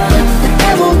meddle, but the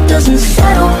devil doesn't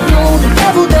settle. No, the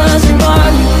devil doesn't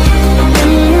bargain.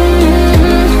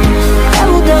 The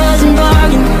devil doesn't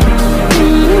bargain.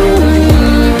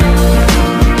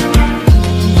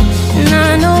 And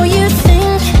I know you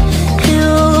think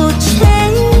he'll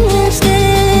change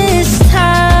this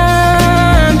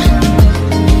time,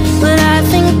 but I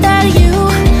think that you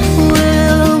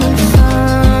will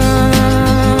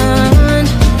find.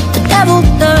 The devil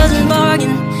doesn't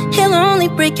bargain, he'll only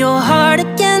break your heart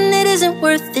again. It isn't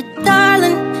worth it,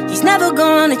 darling, he's never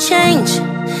gonna change.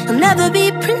 He'll never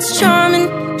be Prince Charming,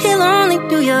 he'll only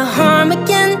do you harm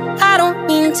again. I don't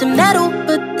mean to meddle,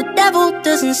 but the devil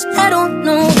doesn't settle.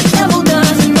 No, the devil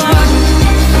doesn't bargain.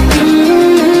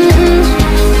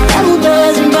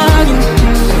 doesn't bargain.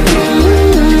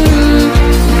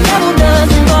 Devil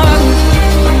doesn't bargain.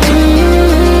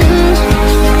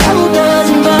 Devil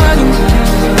doesn't bargain.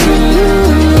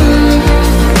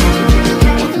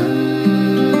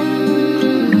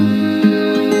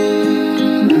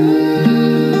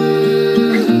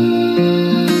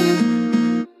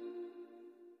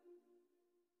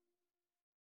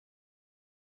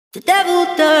 The devil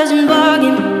doesn't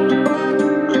bargain.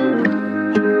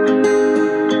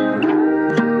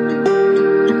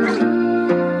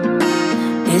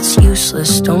 It's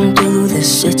useless, don't do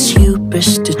this, it's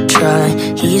hubris to try.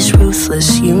 He's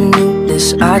ruthless, you knew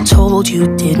this, I told you,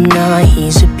 didn't I?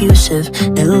 He's abusive,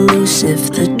 elusive,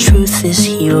 the truth is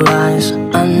he lies.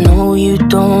 I know you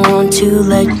don't want to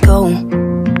let go,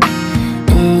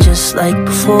 and just like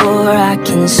before I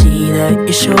can see that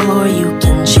you're sure you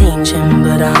can change him,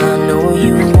 but I know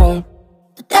you won't.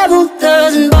 The devil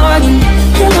doesn't bargain.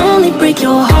 He'll only break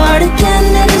your heart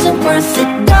again. It isn't worth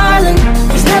it, darling.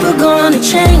 He's never gonna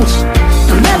change.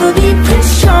 He'll never be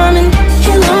Prince Charming.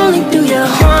 He'll only do you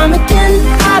harm again.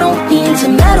 I don't mean to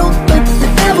meddle, but the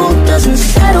devil doesn't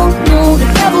settle. No, the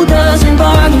devil doesn't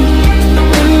bargain.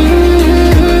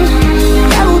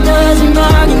 Devil doesn't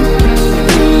bargain.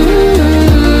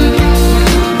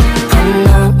 I'm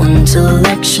not one to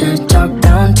lecture, talk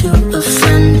down to a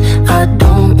friend. I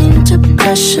don't mean to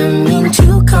pressure, mean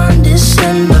to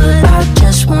condescend, but I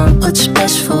just want what's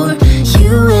best for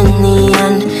you in the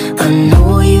end. I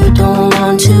know you don't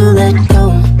want to let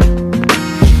go,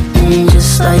 and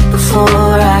just like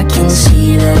before I can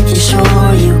see that you're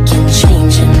sure you can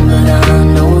change him, but I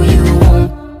know you won't.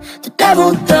 The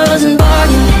devil doesn't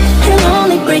bargain. He'll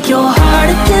only break your heart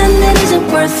again. It isn't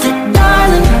worth it,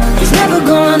 darling. He's never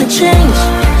gonna change.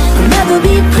 He'll never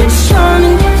be Prince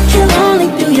Charming. He'll only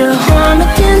do you harm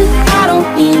again. I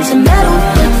don't mean to meddle,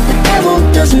 but the devil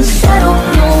doesn't settle.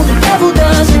 No, the devil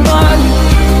doesn't bargain.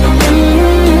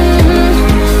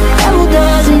 Devil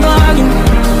doesn't bargain.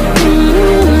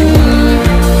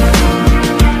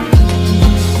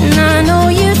 And I know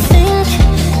you think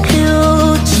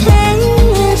he'll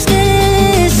change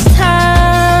this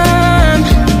time,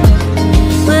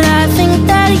 but I think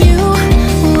that you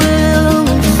will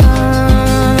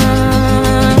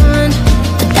find.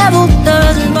 The devil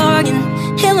doesn't bargain.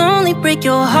 He'll only break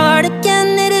your heart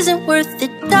again. It isn't worth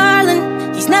it,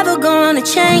 darling. He's never gonna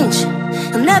change.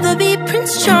 He'll never be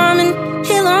Prince Charming.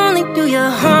 He'll only do you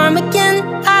harm again.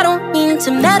 I don't mean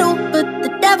to meddle, but the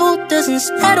devil doesn't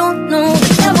settle. No,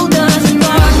 the devil doesn't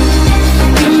bargain.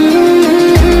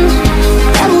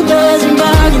 Devil doesn't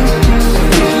bargain.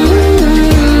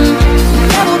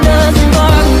 Devil doesn't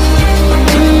bargain.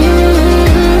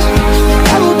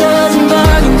 Devil doesn't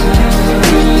bargain.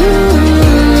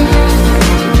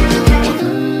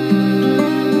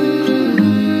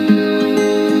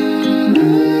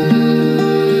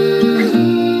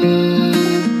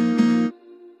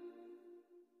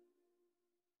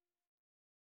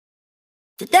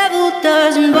 The devil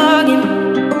doesn't bargain.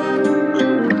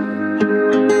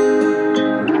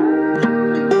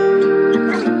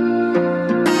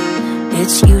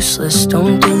 It's useless,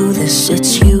 don't do this,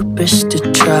 it's hubris to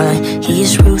try.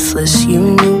 He's ruthless, you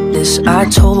knew this, I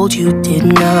told you,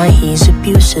 didn't I? He's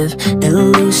abusive,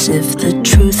 elusive, the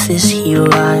truth is he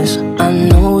lies. I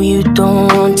know you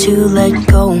don't want to let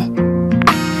go,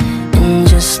 and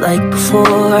just like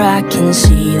before I can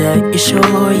see that you're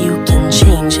sure you can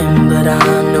change him, but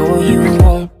I know you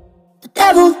won't. The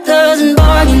devil doesn't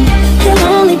bargain. He'll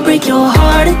only break your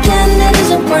heart again. It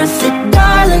isn't worth it,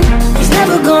 darling. He's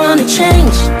never gonna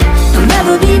change. He'll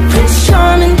never be Prince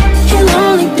Charming. He'll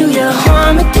only do you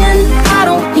harm again. I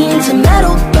don't mean to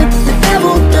meddle, but the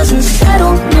devil doesn't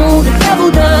settle. No, the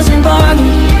devil doesn't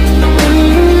bargain.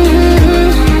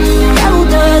 Devil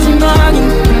doesn't bargain.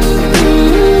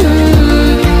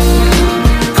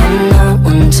 I'm not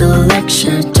one to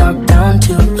lecture, talk down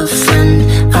to a friend.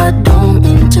 I don't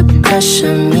mean to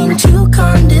pressure, mean to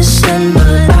condescend,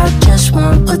 but I just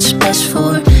want what's best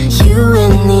for you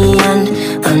in the end.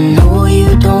 I know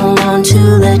you don't want to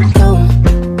let go,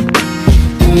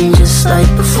 and just like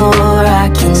before I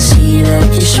can see that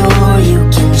you're sure you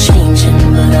can change him,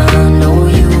 but I know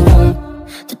you won't.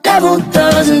 The devil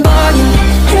doesn't bargain.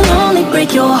 He'll only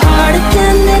break your heart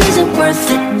again. It isn't worth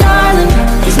it, darling.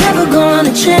 He's never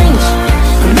gonna change.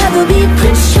 He'll never be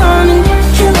Prince Charming.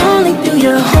 He'll only do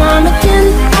you harm again.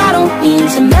 I don't mean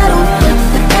to meddle, but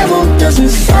the devil doesn't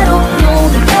settle. No,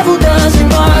 the devil doesn't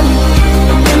bargain.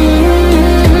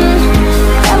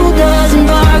 Devil doesn't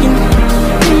bargain.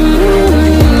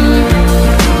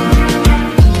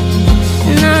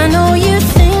 And I know you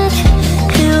think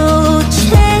he'll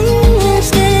change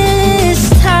this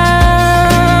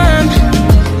time,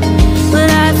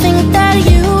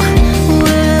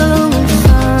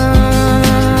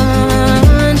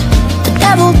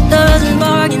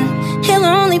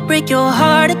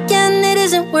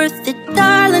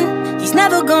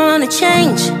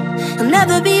 change. He'll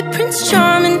never be Prince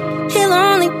Charming. He'll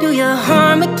only do you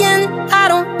harm again. I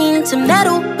don't mean to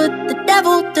meddle, but the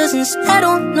devil doesn't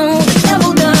settle. No, the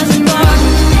devil doesn't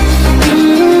bargain.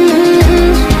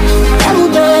 Devil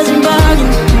doesn't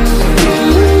bargain.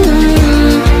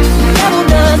 Devil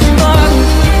doesn't bargain.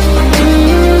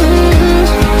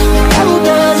 Devil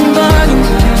doesn't bargain.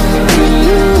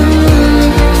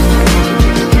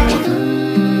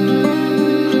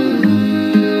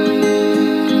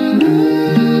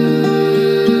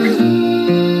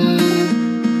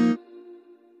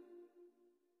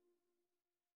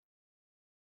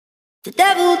 The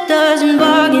devil doesn't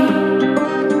bargain.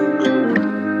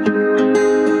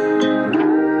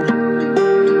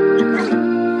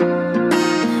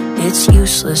 It's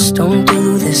useless, don't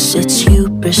do this, it's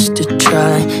hubris to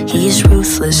try. He's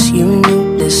ruthless, you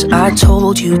knew this, I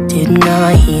told you, didn't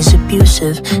I? He's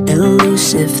abusive,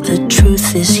 elusive, the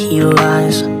truth is he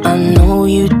lies. I know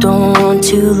you don't want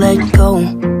to let go,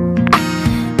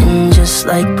 and just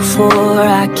like before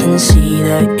I can see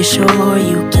that you're sure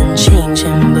you can change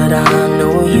him, but I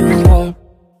know you won't.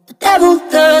 The devil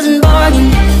doesn't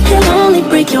bargain. He'll only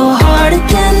break your heart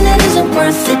again. It isn't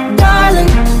worth it, darling.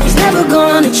 He's never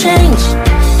gonna change.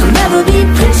 He'll never be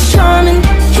Prince Charming.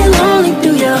 He'll only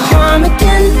do you harm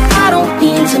again. I don't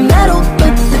mean to meddle,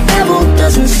 but the devil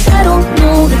doesn't settle.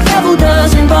 No, the devil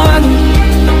doesn't bargain.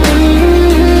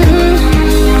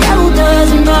 Devil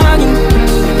doesn't bargain.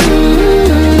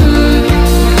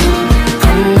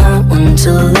 I'm not one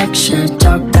to lecture,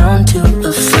 talk down to a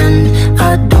friend.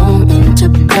 I don't mean to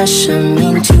pressure,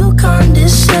 mean to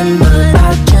condescend, but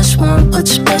I just want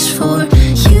what's best for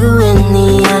you in the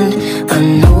end. I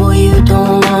know you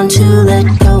don't want to let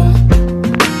go,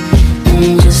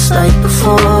 and just like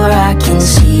before I can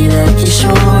see that you're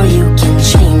sure you can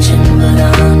change him, but I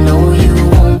know you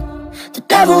won't. The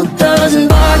devil doesn't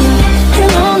bargain.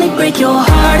 He'll only break your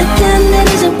heart again. It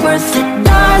isn't worth it,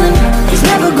 darling. He's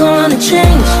never gonna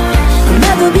change. He'll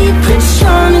never be Prince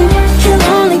Charming. He'll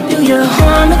only do you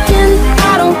harm again.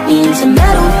 I don't mean to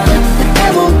meddle, but the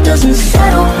devil doesn't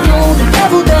settle. No, the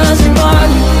devil doesn't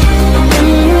bargain.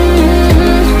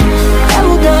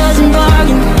 Devil doesn't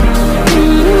bargain.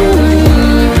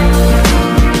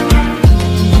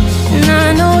 And I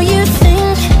know you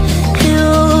think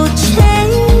he'll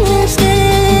change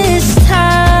this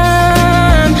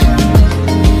time,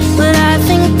 but I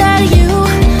think that you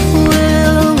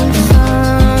will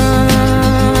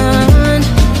find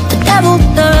the devil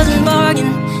doesn't bargain.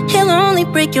 He'll only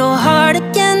break your heart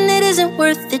again. It isn't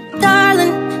worth it,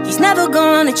 darling. He's never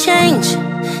gonna change.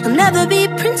 He'll never be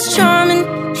Prince Charming.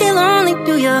 He'll only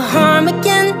do you harm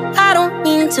again. I don't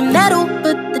mean to meddle,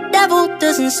 but the devil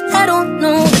doesn't settle.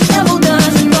 No, the devil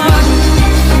doesn't bargain.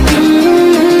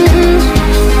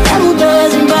 Devil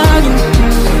doesn't bargain.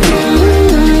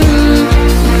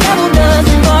 Devil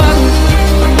doesn't bargain.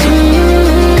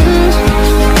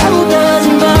 Devil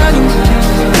doesn't bargain.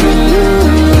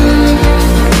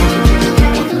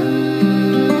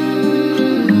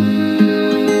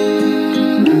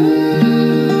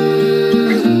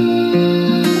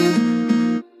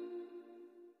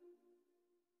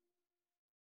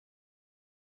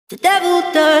 The devil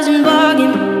doesn't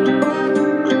bargain.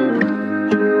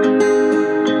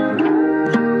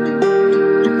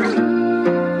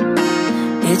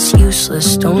 It's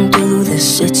useless, don't do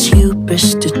this, it's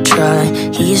hubris to try.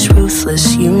 He's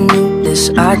ruthless, you knew this,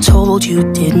 I told you,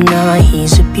 didn't I?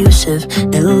 He's abusive,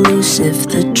 elusive,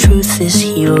 the truth is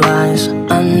he lies.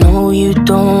 I know you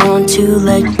don't want to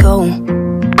let go,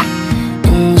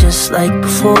 and just like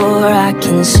before I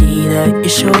can see that you're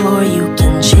sure you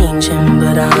can change him,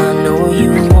 but I know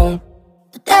you won't.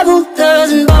 The devil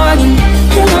doesn't bargain.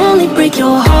 He'll only break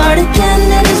your heart again.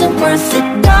 It isn't worth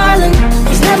it, darling.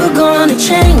 He's never gonna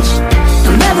change.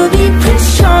 He'll never be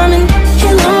Prince Charming.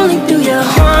 He'll only do you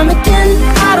harm again.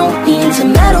 I don't mean to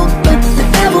meddle, but the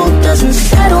devil doesn't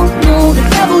settle. No, the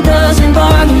devil doesn't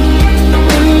bargain.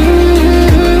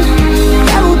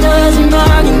 Devil doesn't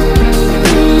bargain.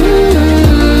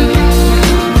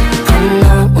 I'm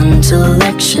not one to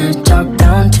lecture, talk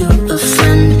down to a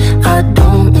friend. I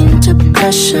don't mean to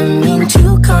pressure, mean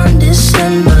to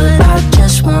condescend, but I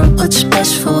just want what's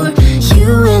best for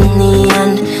you in the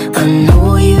end. I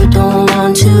know you don't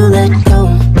want to let go,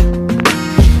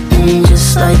 and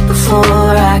just like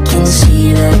before I can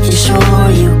see that you're sure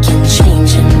you can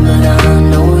change him, but I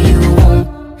know you won't.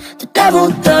 The devil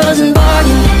doesn't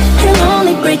bargain. He'll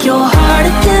only break your heart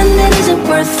again. It isn't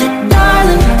worth it,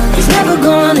 darling. He's never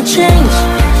gonna change.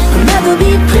 He'll never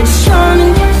be Prince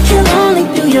Charming. He'll only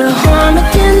do you harm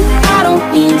again. I don't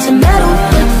mean to meddle,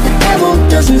 but the devil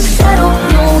doesn't settle.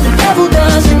 No, the devil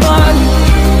doesn't bargain.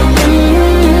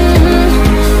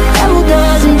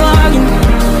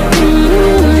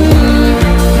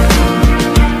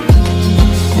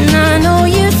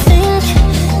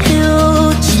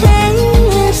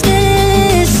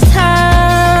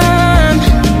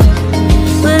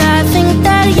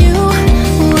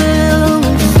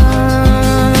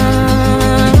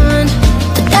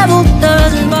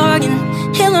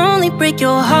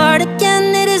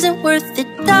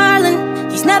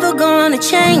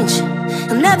 change.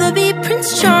 He'll never be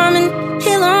Prince Charming,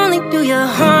 he'll only do you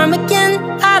harm again.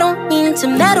 I don't mean to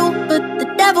meddle, but the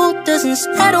devil doesn't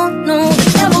settle. No,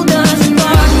 the devil doesn't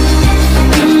bargain.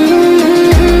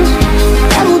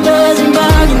 Devil doesn't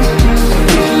bargain.